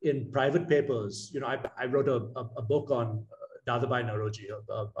in private papers, I wrote a book on Dadabhai Naoroji,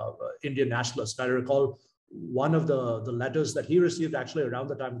 Indian nationalist. I recall one of the letters that he received actually around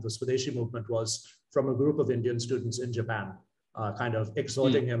the time of the Swadeshi movement was from a group of Indian students in Japan, kind of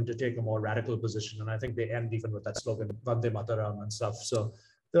exhorting him to take a more radical position. And I think they end even with that slogan, Vande Mataram and stuff. So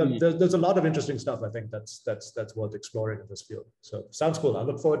there's a lot of interesting stuff, I think, that's worth exploring in this field. So sounds cool. I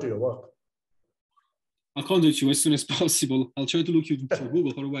look forward to your work. I'll contact you as soon as possible. I'll try to look you through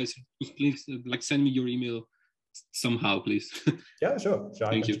Google. Otherwise, please like send me your email somehow, please. Yeah, sure.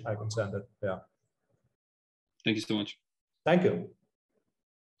 Thank you. I can send it. Yeah. Thank you so much. Thank you.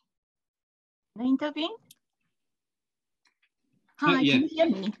 Intervene? Hi, can you hear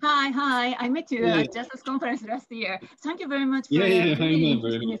me? Hi. I met you at Justice Conference last year. Thank you very much for I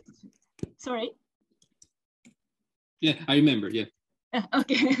remember. Sorry? Yeah, I remember, yeah.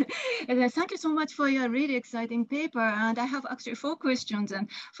 Okay. Thank you so much for your really exciting paper. And I have actually 4 questions. And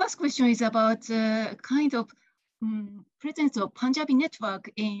first question is about kind of presence of Punjabi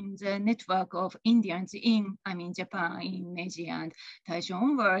network in the network of Indians in, Japan, in Meiji and Taisho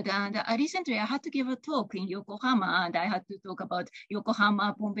onward. And recently I had to give a talk in Yokohama, and I had to talk about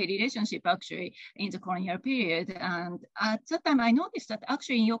Yokohama-Bombay relationship actually in the colonial period. And at that time I noticed that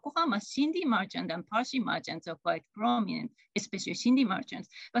actually in Yokohama, Sindhi merchants and Parsi merchants are quite prominent, especially Sindhi merchants.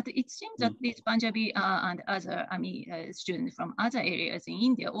 But it seems that these Punjabi and other students from other areas in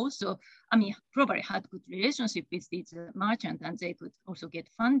India also, probably had good relationship with these merchants, and they could also get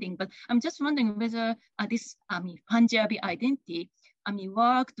funding. But I'm just wondering whether this Punjabi identity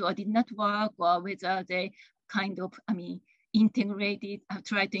worked or did not work, or whether they kind of integrated,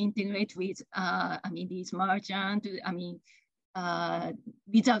 try to integrate with these merchants,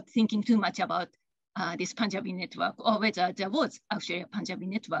 without thinking too much about this Punjabi network, or whether there was actually a Punjabi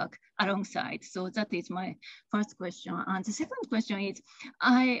network alongside. So that is my first question. And the second question is,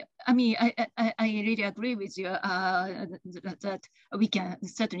 I really agree with you that we can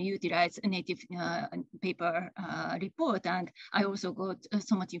certainly utilize a native paper report, and I also got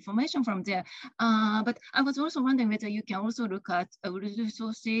so much information from there. But I was also wondering whether you can also look at Urdu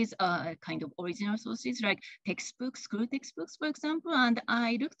sources, kind of original sources like textbooks, school textbooks, for example. And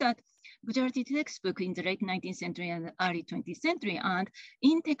I looked at Gujarati textbook in the late 19th century and early 20th century, and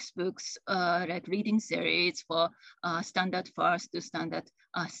in textbooks like reading series for standard 1st to standard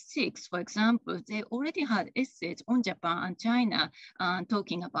 6, for example, they already had essays on Japan and China,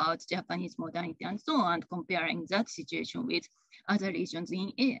 talking about Japanese modernity and so on, comparing that situation with other regions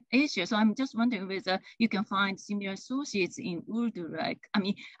in Asia. So I'm just wondering whether you can find similar sources in Urdu. Like,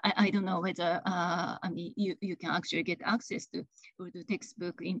 I don't know whether you can actually get access to Urdu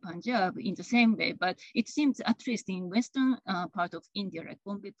textbook in Punjab in the same way, but it seems at least in Western part of India, like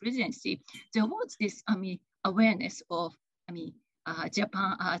Bombay Presidency, there was this awareness of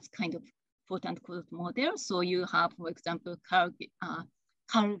Japan as kind of quote unquote model. So you have, for example,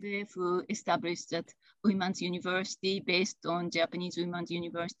 Calvé, who established that women's university based on Japanese women's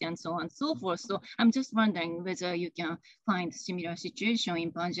university and so on and so forth. So I'm just wondering whether you can find similar situation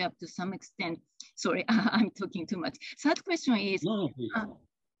in Punjab to some extent. Sorry, I'm talking too much. Third question is,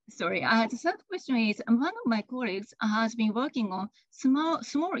 the third question is, one of my colleagues has been working on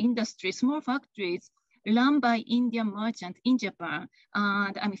small industries, small factories run by Indian merchants in Japan.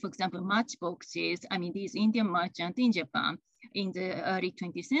 And for example, matchboxes, these Indian merchants in Japan in the early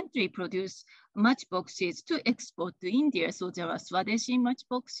 20th century produced matchboxes to export to India. So there are Swadeshi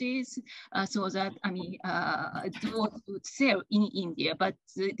matchboxes, so that those would sell in India, but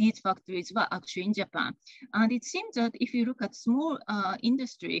these factories were actually in Japan. And it seems that if you look at small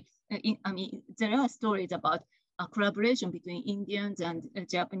industry, there are stories about a collaboration between Indians and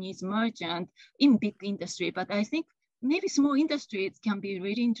Japanese merchants in big industry, but I think maybe small industries can be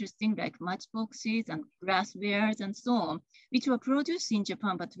really interesting, like matchboxes and glasswares and so on, which were produced in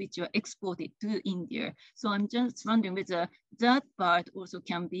Japan, but which were exported to India. So I'm just wondering whether that part also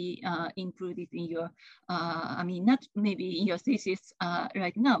can be included in your, not maybe in your thesis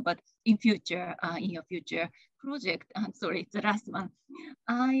right now, but in future, in your future project. And sorry, the last one.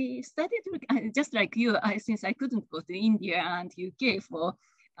 I studied, just like you, since I couldn't go to India and UK for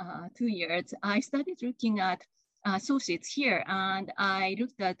 2 years, I started looking at sources here, and I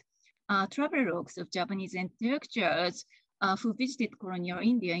looked at travelogues of Japanese intellectuals who visited colonial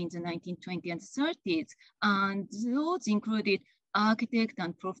India in the 1920s and 30s. And those included architects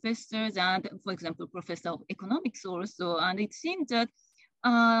and professors, and for example, professor of economics also. And it seems that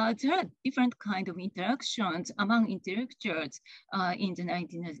there are different kinds of interactions among intellectuals in the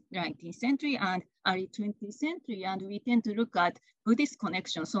 19th century and early 20th century. And we tend to look at Buddhist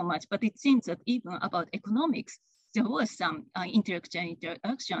connection so much, but it seems that even about economics, there was some intellectual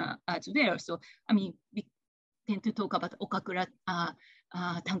interaction as well. So, we tend to talk about Okakura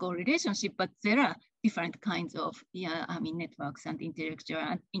Tango relationship, but there are different kinds of networks and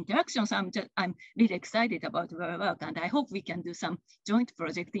intellectual interactions. I'm really excited about our work, and I hope we can do some joint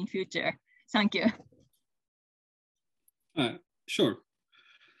project in future. Thank you. Sure.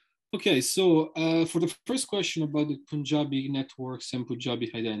 Okay, so for the first question about the Punjabi networks and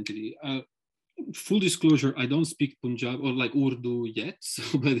Punjabi identity, full disclosure, I don't speak Punjab or like Urdu yet,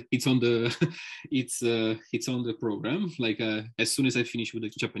 so, but it's on the it's on the program. Like as soon as I finish with the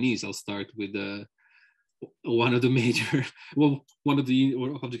Japanese, I'll start with one of the major, one of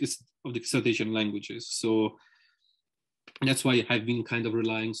the South Asian languages. So that's why I've been kind of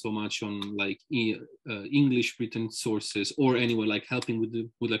relying so much on like English written sources, or anyway, like helping with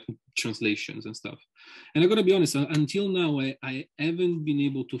like translations and stuff. And I gotta be honest, until now, I haven't been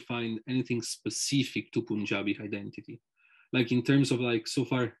able to find anything specific to Punjabi identity. Like in terms of like, so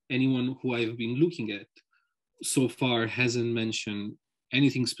far, anyone who I've been looking at so far hasn't mentioned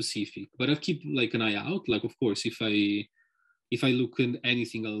anything specific, but I'll keep like an eye out. Like, of course, if I look at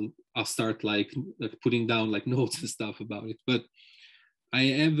anything, I'll start like putting down like notes and stuff about it, but I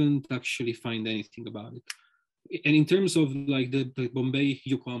haven't actually find anything about it. And in terms of like the Bombay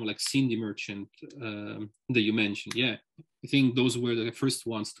Yokohama, like Sindhi merchant that you mentioned, yeah, I think those were the first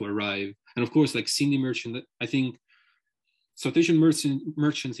ones to arrive. And of course, like Sindhi merchant, I think South Asian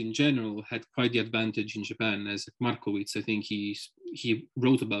merchants in general had quite the advantage in Japan, as Markowitz, I think he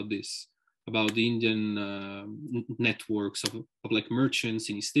wrote about this, about the Indian networks of like merchants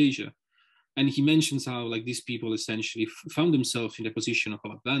in East Asia. And he mentions how like these people essentially found themselves in a position of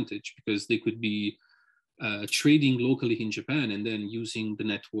advantage because they could be trading locally in Japan and then using the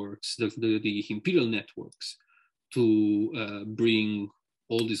networks, the imperial networks, to bring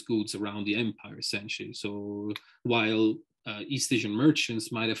all these goods around the empire, essentially. So while East Asian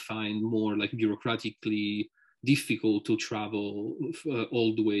merchants might have found more like bureaucratically difficult to travel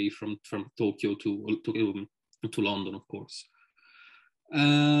all the way from Tokyo to London, of course.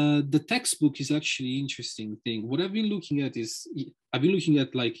 The textbook is actually an interesting thing. What I've been looking at is, I've been looking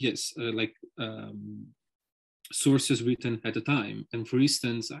at like, sources written at the time. And for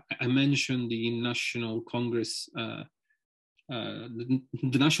instance, I mentioned the National Congress, the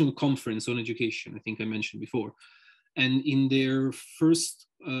National Conference on Education, I think I mentioned before. And in their first,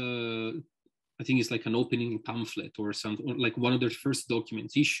 I think it's like an opening pamphlet or something, or like one of their first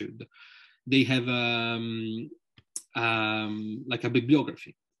documents issued, they have like a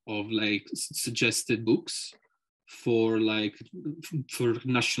bibliography of like suggested books for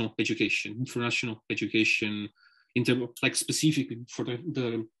national education, in terms of like specifically for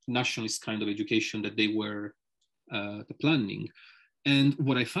the nationalist kind of education that they were planning. And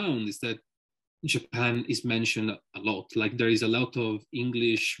what I found is that Japan is mentioned a lot. Like there is a lot of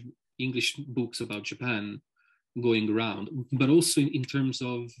English books about Japan going around, but also in terms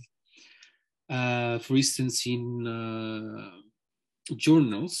of, for instance, in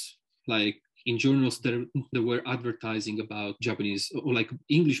journals, like in journals there were advertising about Japanese or like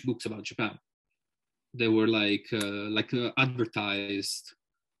English books about Japan. They were like advertised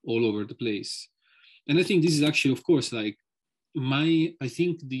all over the place. And I think this is actually, of course, like I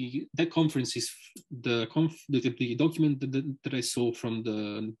think that conference is the document that I saw from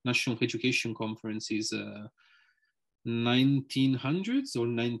the National Education Conference is 1900s or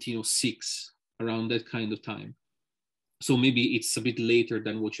 1906, around that kind of time. So maybe it's a bit later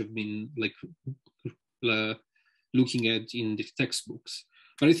than what you've been like looking at in the textbooks.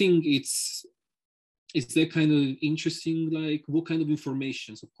 But I think it's that kind of interesting, like what kind of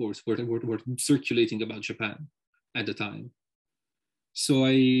informations, of course, were circulating about Japan at the time. So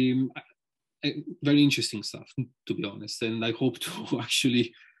very interesting stuff, to be honest. And I hope to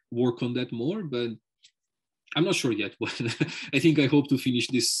actually work on that more, but I'm not sure yet when. I think I hope to finish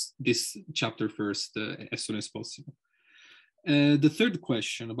this chapter first as soon as possible. The third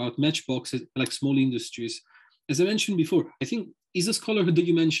question about matchboxes, like small industries, as I mentioned before, I think is a scholar who did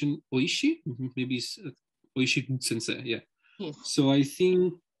you mention Oishi? Maybe it's Oishi Sensei, yeah. Yes. So I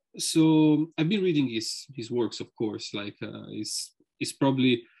think, so I've been reading his works, of course, like is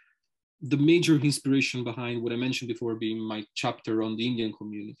probably the major inspiration behind what I mentioned before being my chapter on the Indian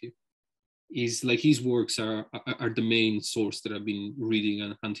community. Is like his works are the main source that I've been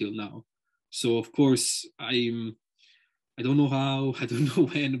reading until now. So of course I don't know how, I don't know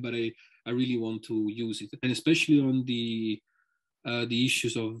when, but I really want to use it, and especially on the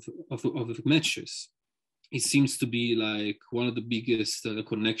issues of matches. It seems to be like one of the biggest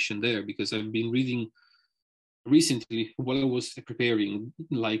connection there, because I've been reading recently while I was preparing,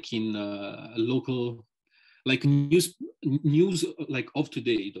 like in local, like news like of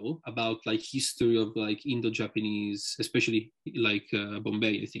today though, about like history of like Indo-Japanese, especially like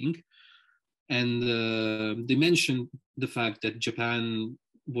Bombay, I think. And they mentioned the fact that Japan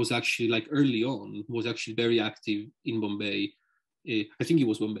was actually like early on was actually very active in Bombay. I think it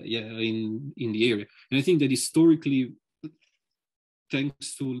was Bombay, yeah, in the area. And I think that historically,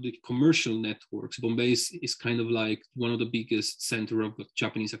 thanks to the commercial networks, Bombay is kind of like one of the biggest center of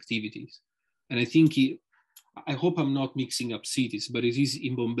Japanese activities. And I think I hope I'm not mixing up cities, but it is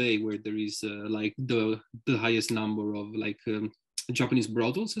in Bombay where there is like the highest number of like Japanese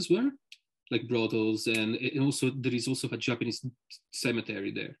brothels as well, like brothels, and also there is also a Japanese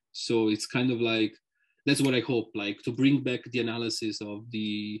cemetery there. So it's kind of like, that's what I hope, like to bring back the analysis of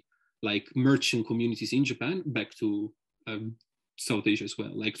the like merchant communities in Japan back to South Asia as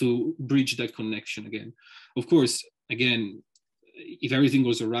well, like to bridge that connection again. Of course, again, if everything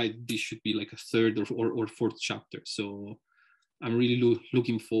goes all right, this should be like a third or fourth chapter. So I'm really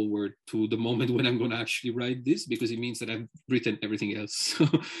looking forward to the moment when I'm going to actually write this, because it means that I've written everything else.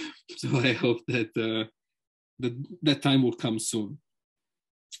 So I hope that that time will come soon.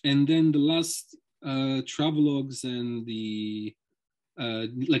 And then the last travelogues and the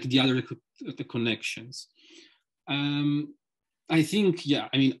like the other the connections. I think, yeah,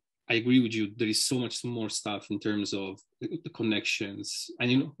 I mean, I agree with you. There is so much more stuff in terms of the connections.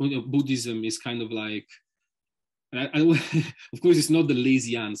 And you know, Buddhism is kind of like, of course, it's not the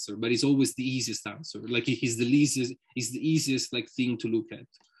lazy answer, but it's always the easiest answer. Like it's the easiest like thing to look at.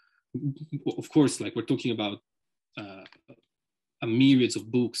 Of course, like we're talking about a myriads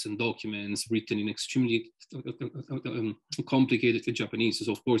of books and documents written in extremely complicated Japanese.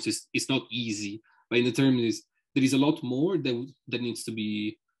 So of course, it's not easy but in the term is there is a lot more that needs to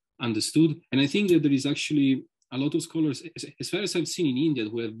be understood. And I think that there is actually a lot of scholars, as far as I've seen in India,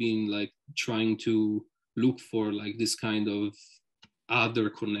 who have been like trying to look for like this kind of other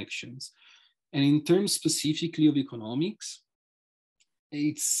connections. And in terms specifically of economics,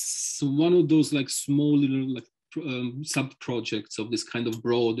 it's one of those like small little like sub-projects of this kind of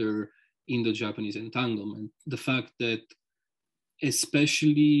broader Indo-Japanese entanglement. The fact that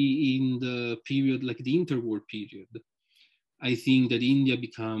especially in the period, like the interwar period, I think that India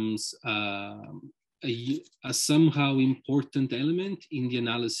becomes a somehow important element in the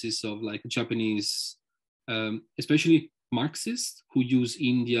analysis of like Japanese, especially Marxists, who use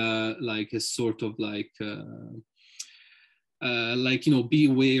India like a sort of like you know, be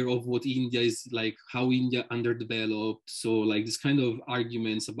aware of what India is like, how India underdeveloped. So like this kind of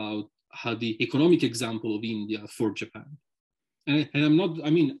arguments about how the economic example of India for Japan. And I'm not, I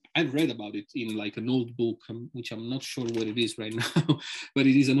mean, I've read about it in like an old book, which I'm not sure what it is right now, but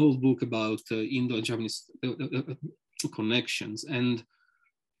it is an old book about Indo-Japanese connections. And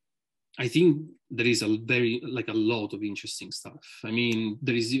I think there is a lot of interesting stuff. I mean,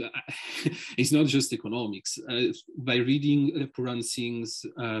 there is, it's not just economics. By reading Puran Singh's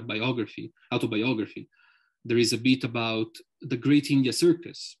autobiography, there is a bit about the Great India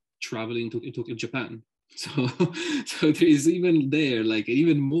Circus traveling to Japan. So there is even there, like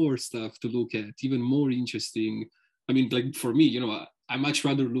even more stuff to look at, even more interesting. I mean, like for me, you know, I much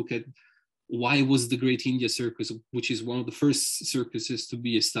rather look at why was the Great India Circus, which is one of the first circuses to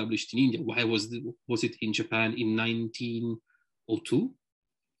be established in India, why was it in Japan in 1902?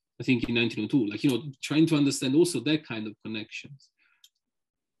 I think in 1902, like, you know, trying to understand also that kind of connections.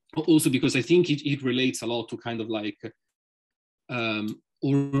 Also because I think it relates a lot to kind of like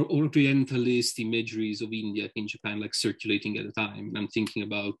Orientalist imageries of India in Japan, like circulating at the time. And I'm thinking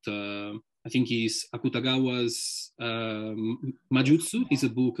about, I think he's Akutagawa's Majutsu is a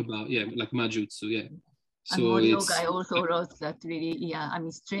book about, yeah, like Majutsu, yeah. So and Moriogai also wrote that really, yeah, I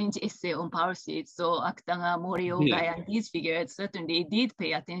mean, strange essay on pursuit. So Akutagawa, Moriogai, and these figures certainly did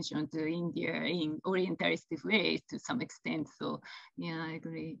pay attention to India in Orientalistic ways to some extent. So yeah, I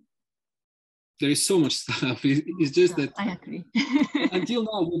agree. There is so much stuff. It's just that I agree. until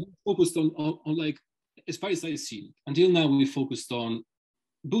now we focused on like, as far as I see, until now we focused on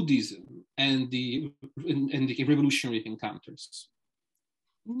Buddhism and the revolutionary encounters.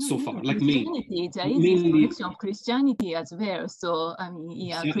 So far, like mainly, there is a connection of Christianity as well. So I mean,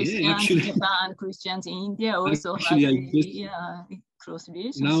 yeah, Christians in Japan, Christians in India also have close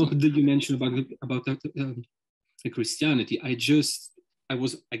relationship. Now that you mentioned about Christianity, I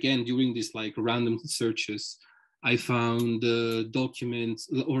was, again, during these like random searches, I found documents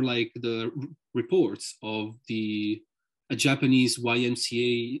or like the reports of a Japanese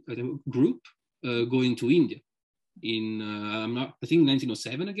YMCA group going to India in, I think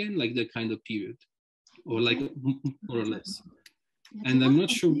 1907 again, like that kind of period, or like more or less. And I'm not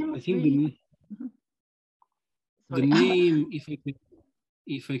sure, I think the name,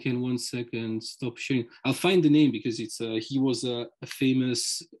 if I can 1 second stop sharing, I'll find the name because it's he was a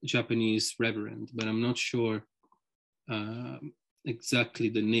famous Japanese reverend, but I'm not sure exactly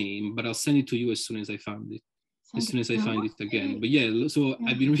the name, but I'll send it to you as soon as I found it, as soon as I find it again. But yeah, so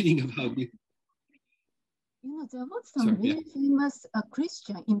I've been reading about it. You know, there was some very famous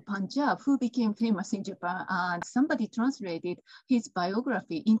Christian in Punjab who became famous in Japan, and somebody translated his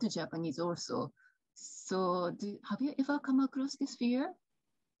biography into Japanese also. So have you ever come across this figure?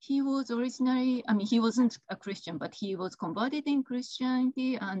 He was originally, I mean, he wasn't a Christian, but he was converted in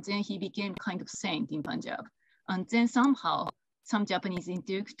Christianity, and then he became kind of saint in Punjab. And then somehow some Japanese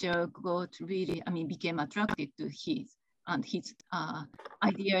intellectual became attracted to his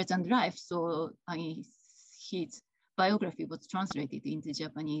ideas and life. So his biography was translated into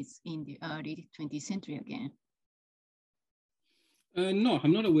Japanese in the early 20th century again. No,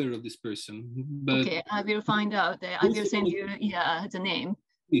 I'm not aware of this person. But okay, I will find out. I will send you the name.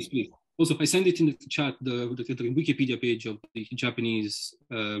 Please, please. Also, I send it in the chat, the Wikipedia page of the Japanese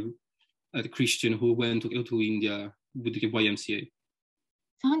Christian who went to India with the YMCA.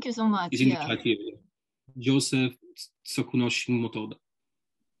 Thank you so much. It's in the chat here. Joseph Sakunoshi Motoda.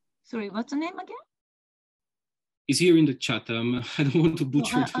 Sorry, what's the name again? It's here in the chat. I don't want to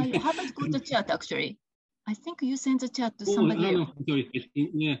butcher it. I haven't got the chat actually. I think you sent the chat to somebody else. No,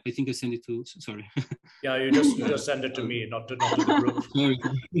 sorry. I think I sent it to, sorry. Yeah, you just send it to me, not to the group. Sorry.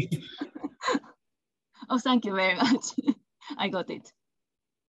 Oh, thank you very much. I got it.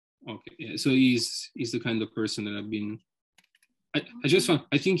 Okay, yeah, so he's the kind of person that I've been, I just found,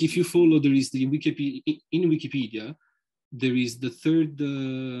 I think if you follow, there is the Wikipedia, in Wikipedia, there is the third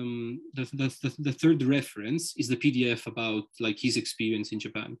third reference is the PDF about like his experience in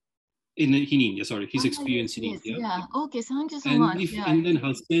Japan, in India. Sorry, his experience in India. Yeah. Okay. Thank you so And much. if, Yeah. and then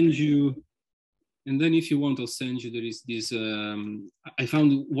I'll send you. And then if you want, I'll send you. There is this. I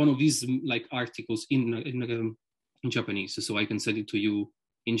found one of these like articles in Japanese, so I can send it to you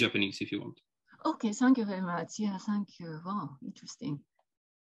in Japanese if you want. Okay. Thank you very much. Yeah. Thank you. Wow. Interesting.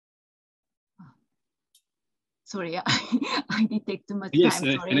 Sorry, I did take too much Yes,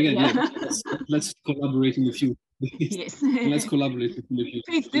 time. Sorry. and again, Yeah. let's collaborate in the future. Yes. Let's collaborate in the future.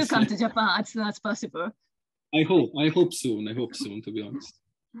 Please do come to Japan as soon as possible. I hope soon. I hope soon, to be honest.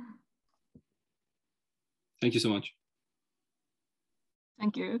 Thank you so much.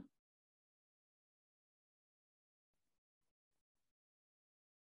 Thank you.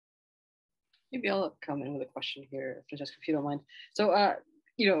 Maybe I'll come in with a question here, Francesco, if you don't mind. So,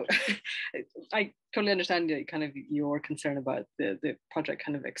 you know, I totally understand kind of your concern about the project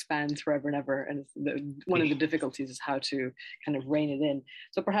kind of expands forever and ever, and one of the difficulties is how to kind of rein it in.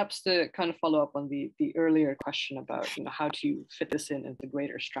 So perhaps to kind of follow up on the earlier question about, you know, how do you fit this in the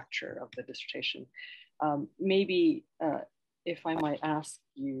greater structure of the dissertation? Maybe if I might ask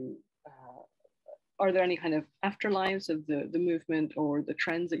you, are there any kind of afterlives of the movement or the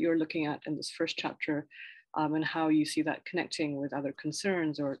trends that you're looking at in this first chapter, and how you see that connecting with other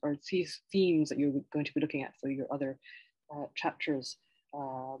concerns or these themes that you're going to be looking at for your other chapters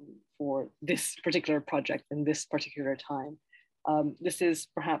for this particular project in this particular time? This is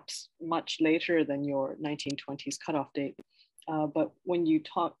perhaps much later than your 1920s cutoff date, but when you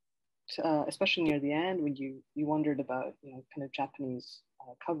talked, especially near the end, when you wondered about, you know, kind of Japanese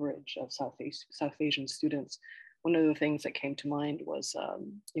coverage of South Asian students, one of the things that came to mind was,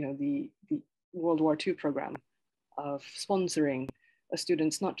 you know, the World War II program of sponsoring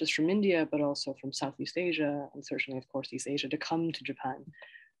students, not just from India, but also from Southeast Asia, and certainly, of course, East Asia, to come to Japan.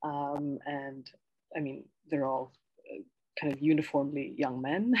 And I mean, they're all kind of uniformly young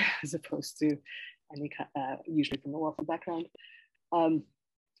men, as opposed to any usually from a wealthy background.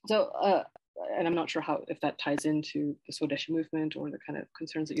 And I'm not sure if that ties into the Swadeshi movement or the kind of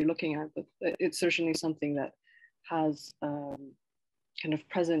concerns that you're looking at, but it's certainly something that has kind of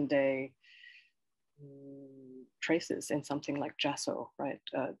present day traces in something like JASO, right?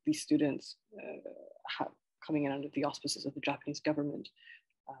 These students coming in under the auspices of the Japanese government,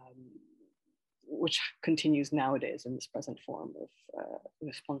 which continues nowadays in this present form of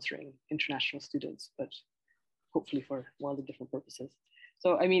sponsoring international students, but hopefully for wildly different purposes.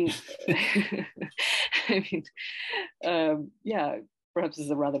 So, I mean, yeah, perhaps this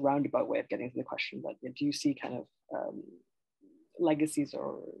is a rather roundabout way of getting to the question, but do you see kind of legacies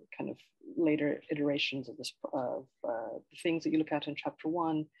or kind of later iterations of this, the things that you look at in chapter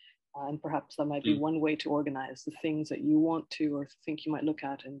 1, and perhaps that might be one way to organize the things that you want to or think you might look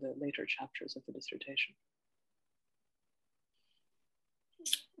at in the later chapters of the dissertation?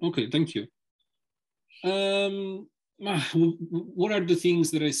 Okay, thank you. What are the things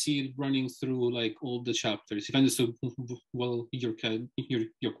that I see running through like all the chapters? If I understood well your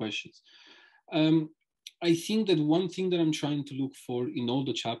questions, I think that one thing that I'm trying to look for in all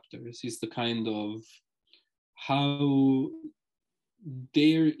the chapters is the kind of how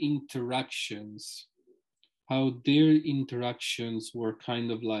their interactions were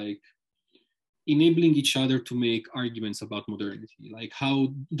kind of like enabling each other to make arguments about modernity, like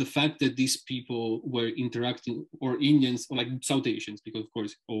how the fact that these people were interacting, or Indians, or like South Asians, because of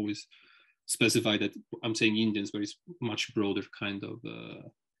course always specify that I'm saying Indians, but it's much broader kind of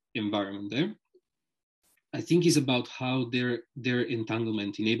environment there. I think is about how their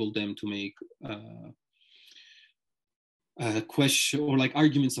entanglement enabled them to make question or like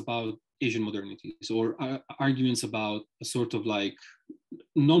arguments about Asian modernities, or arguments about a sort of like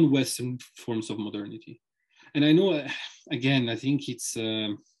non-Western forms of modernity. And I know, again, I think it's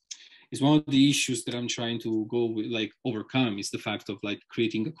one of the issues that I'm trying to go with, like overcome, is the fact of like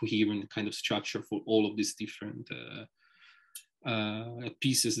creating a coherent kind of structure for all of these different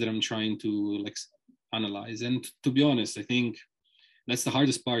pieces that I'm trying to like analyze. And to be honest, I think that's the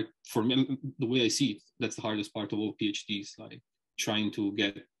hardest part for me, the way I see it. That's the hardest part of all PhDs, like trying to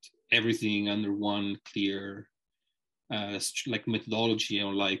get everything under one clear like methodology,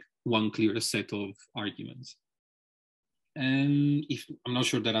 or like one clear set of arguments. And if I'm not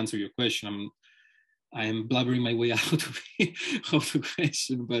sure that answered your question, I'm blabbering my way out of the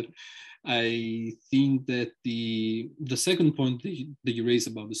question, but I think that the second point that you raised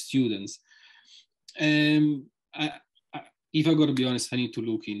about the students, if I gotta be honest, I need to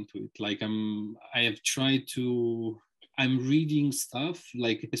look into it. Like I'm reading stuff,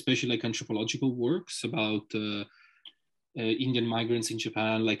 like especially like anthropological works about Indian migrants in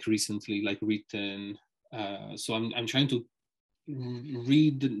Japan, like recently, like written. So I'm trying to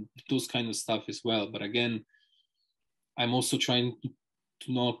read those kind of stuff as well. But again, I'm also trying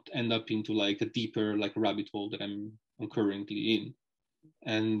to not end up into like a deeper like rabbit hole that I'm currently in.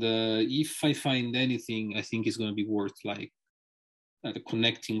 And if I find anything, I think it's going to be worth like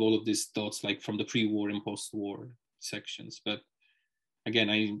connecting all of these dots, like from the pre-war and post-war sections. But again,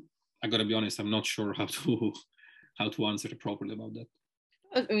 I got to be honest, I'm not sure how to answer properly about that.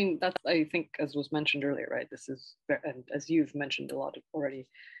 I mean, that's, I think, as was mentioned earlier, right? This is, and as you've mentioned a lot already,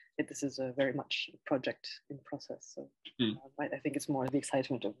 this is a very much project in process. So I think it's more the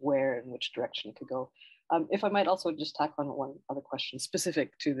excitement of where and which direction it could go. If I might also just tack on one other question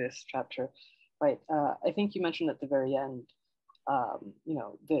specific to this chapter, right? I think you mentioned at the very end, you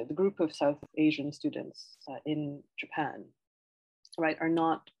know, the group of South Asian students in Japan, right, are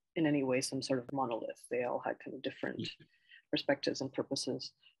not in any way some sort of monolith. They all had kind of different perspectives and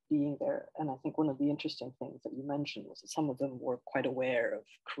purposes being there. And I think one of the interesting things that you mentioned was that some of them were quite aware of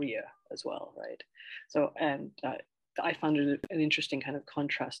Korea as well, right? So, and I found it an interesting kind of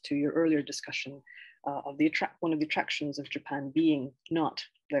contrast to your earlier discussion of one of the attractions of Japan being not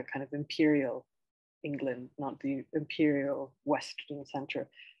the kind of imperial England, not the imperial Western center,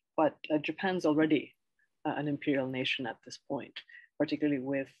 but Japan's already an imperial nation at this point, particularly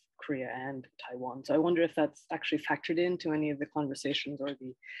with Korea and Taiwan. So I wonder if that's actually factored into any of the conversations or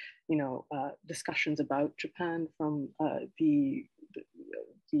the, you know, discussions about Japan from the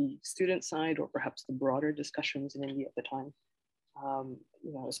student side, or perhaps the broader discussions in India at the time.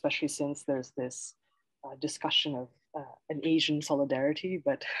 You know, especially since there's this discussion of an Asian solidarity,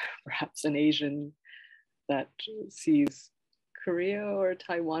 but perhaps an Asian that sees Korea or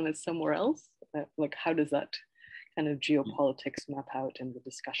Taiwan as somewhere else. Like, how does that kind of geopolitics map out in the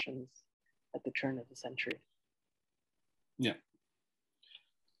discussions at the turn of the century? Yeah.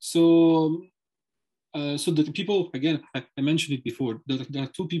 So, so the people, again, I mentioned it before, there are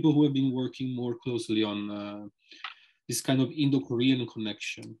two people who have been working more closely on this kind of Indo-Korean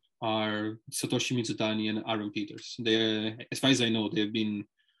connection are Satoshi Mizutani and Aaron Peters. They're, as far as I know, they've been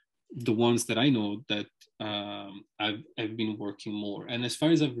the ones that I know that I've been working more. And as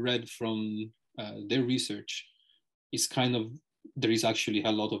far as I've read from their research, it's kind of, there is actually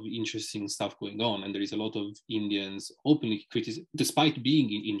a lot of interesting stuff going on, and there is a lot of Indians openly despite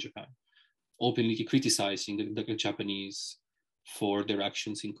being in Japan, openly criticizing the Japanese for their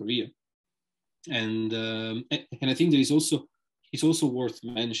actions in Korea. And I think there is also, it's also worth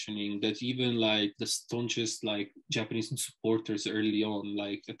mentioning that even like the staunchest like Japanese supporters early on,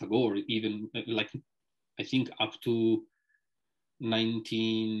 like Tagore, even like I think up to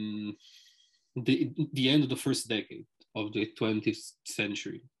the end of the first decade of the 20th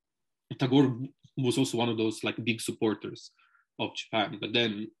century, Tagore was also one of those like big supporters of Japan. But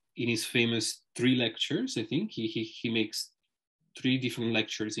then in his famous 3 lectures, I think he makes 3 different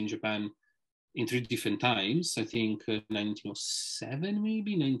lectures in Japan in 3 different times. I think 1907,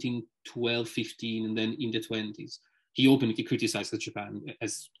 maybe 1912, 15, and then in the 20s. He openly criticized Japan,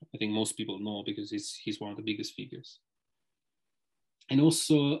 as I think most people know, because he's one of the biggest figures. And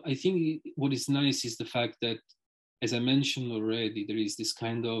also, I think what is nice is the fact that, as I mentioned already, there is this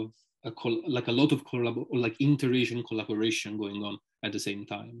kind of like a lot of inter-Asian collaboration going on at the same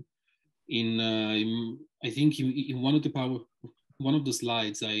time. I think in one of the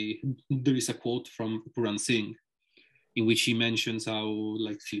slides, there is a quote from Puran Singh, in which he mentions how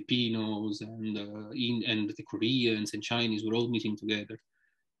like Filipinos and the Koreans and Chinese were all meeting together.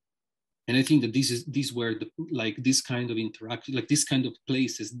 And I think that these were this kind of interaction, like this kind of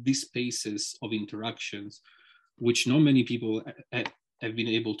places, these spaces of interactions, which not many people have been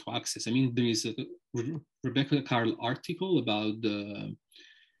able to access. I mean, there is a Rebecca Carl article about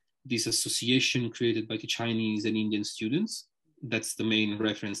this association created by the Chinese and Indian students. That's the main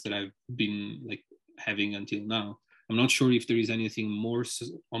reference that I've been like having until now. I'm not sure if there is anything more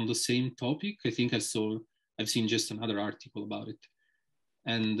on the same topic. I think I've seen just another article about it.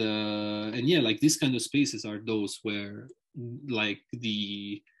 And yeah, like these kind of spaces are those where like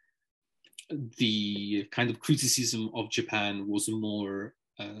the kind of criticism of Japan was more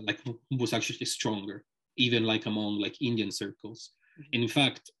was actually stronger, even like among like Indian circles. And in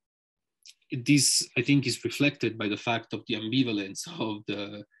fact, this I think is reflected by the fact of the ambivalence of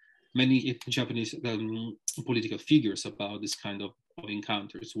the many Japanese political figures about this kind of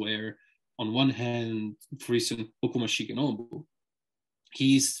encounters, where on one hand, for instance, Okuma Shigenobu,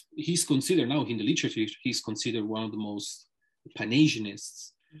 he's considered now in the literature, he's considered one of the most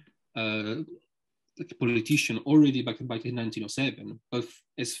Pan-Asianists like politician already back in 1907. But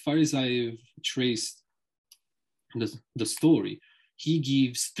as far as I've traced the story, he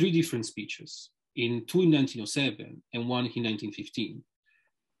gives 3 different speeches, two in 1907 and one in 1915.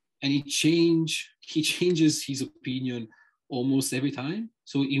 And he changes his opinion almost every time.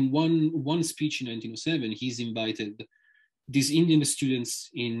 So in one speech in 1907, he's invited these Indian students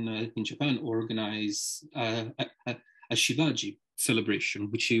in Japan organize a Shivaji celebration,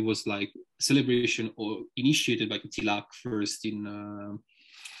 which was like a celebration initiated by Tilak first in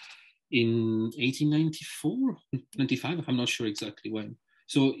 1894, 95, I'm not sure exactly when.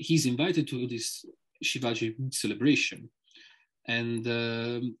 So he's invited to this Shivaji celebration. And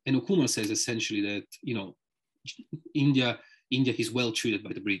Okuma says essentially that, you know, India is well treated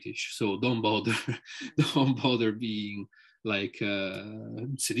by the British, so don't bother being like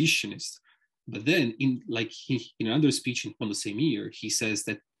seditionist. But then in another speech from the same year, he says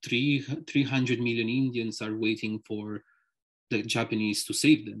that 300 million Indians are waiting for the Japanese to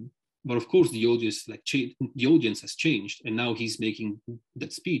save them. But of course, the audience has changed, and now he's making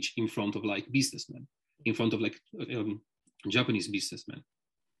that speech in front of like businessmen, in front of like Japanese businessmen.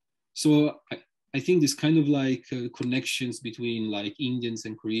 So I think this kind of like connections between like Indians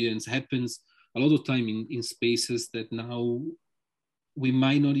and Koreans happens a lot of time in spaces that now we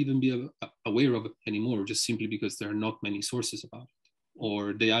might not even be aware of anymore, just simply because there are not many sources about it,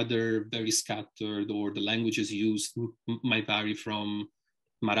 or they are either very scattered, or the languages used might vary from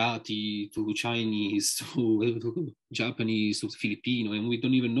Marathi to Chinese to Japanese to Filipino, and we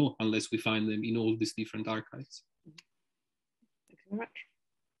don't even know unless we find them in all these different archives. Thank you very much.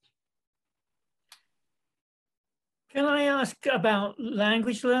 Can I ask about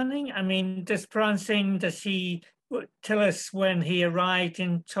language learning? I mean, does Puran Singh, does he tell us when he arrived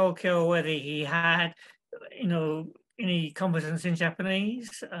in Tokyo whether he had, you know, any competence in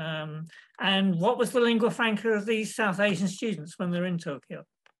Japanese? And what was the lingua franca of these South Asian students when they're in Tokyo?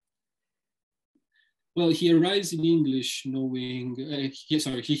 Well, he arrives in English knowing,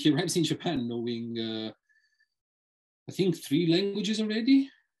 he arrives in Japan knowing, I think 3 languages already.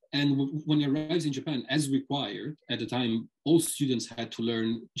 And when he arrives in Japan, as required, at the time, all students had to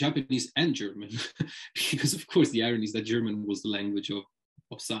learn Japanese and German, because of course the irony is that German was the language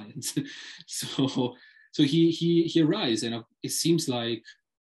of science. So he arrives, and it seems like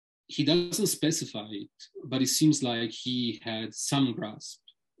he doesn't specify it, but it seems like he had some grasp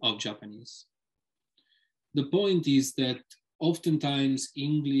of Japanese. The point is that oftentimes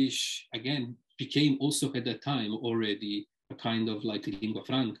English, again, became also at that time already a kind of like lingua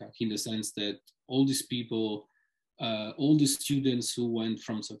franca, in the sense that all these people, all the students who went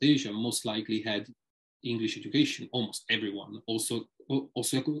from South Asia most likely had English education, almost everyone, also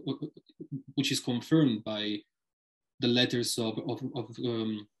which is confirmed by the letters of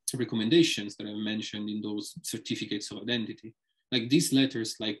recommendations that I mentioned in those certificates of identity. Like these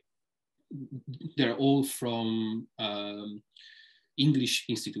letters, like they're all from English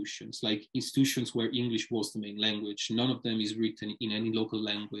institutions, like institutions where English was the main language. None of them is written in any local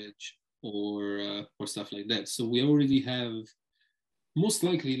language or stuff like that. So we already have most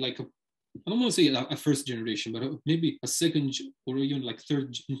likely like I don't want to say a first generation, but maybe a second or even like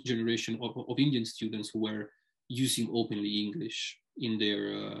third generation of Indian students who were using openly English in their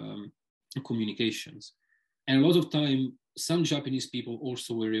communications. And a lot of time, some Japanese people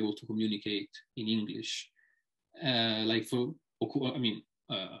also were able to communicate in English. Like for, I mean,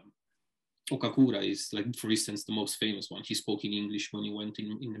 Okakura is like, for instance, the most famous one. He spoke in English when he went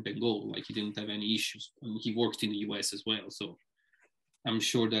in Bengal, like he didn't have any issues. I mean, he worked in the US as well. So I'm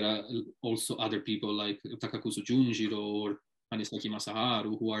sure there are also other people like Takakuzo Junjiro or Anisaki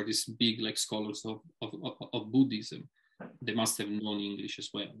Masaharu, who are these big like scholars of Buddhism. They must have known English as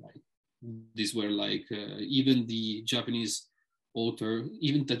well. Like these were like even the Japanese author,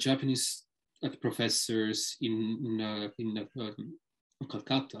 even the Japanese professors in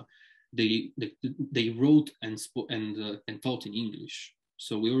Calcutta, they wrote and taught in English.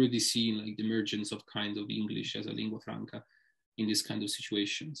 So we already see like the emergence of kind of English as a lingua franca in these kind of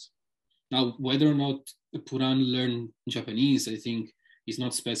situations. Now, whether or not Puran learned Japanese, I think is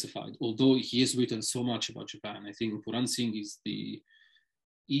not specified. Although he has written so much about Japan, I think Puran Singh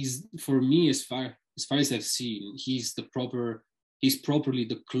is for me, as far as I've seen, he's properly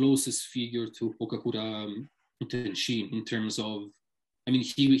the closest figure to Okakura Tenshin in terms of, I mean,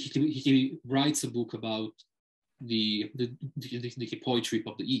 he writes a book about the poetry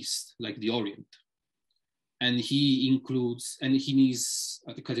of the East, like the Orient. And he includes, and in his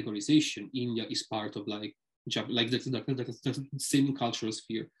categorization, India is part of like the same cultural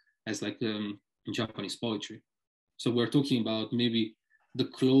sphere as like Japanese poetry. So we're talking about maybe the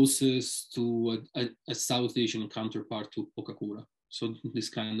closest to a South Asian counterpart to Okakura. So this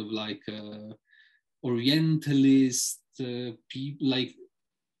kind of like Orientalist people, like,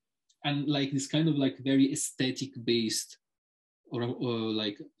 and like this kind of like very aesthetic based or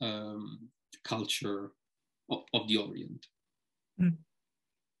like culture of the Orient. Mm.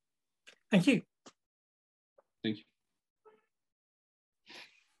 Thank you. Thank you.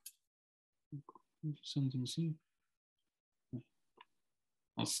 Something to see.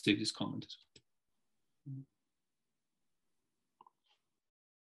 I'll save this comment.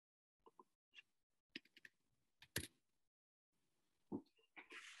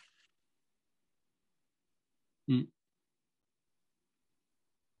 Mm.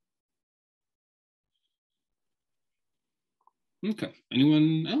 Okay.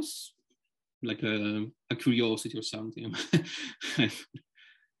 Anyone else? Like a curiosity or something?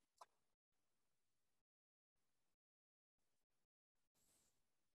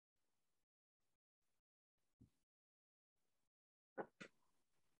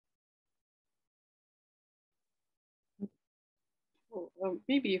 Well,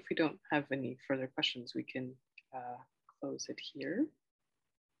 maybe if we don't have any further questions, we can close it here.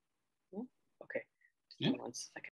 Yeah. Okay. Just 1 second.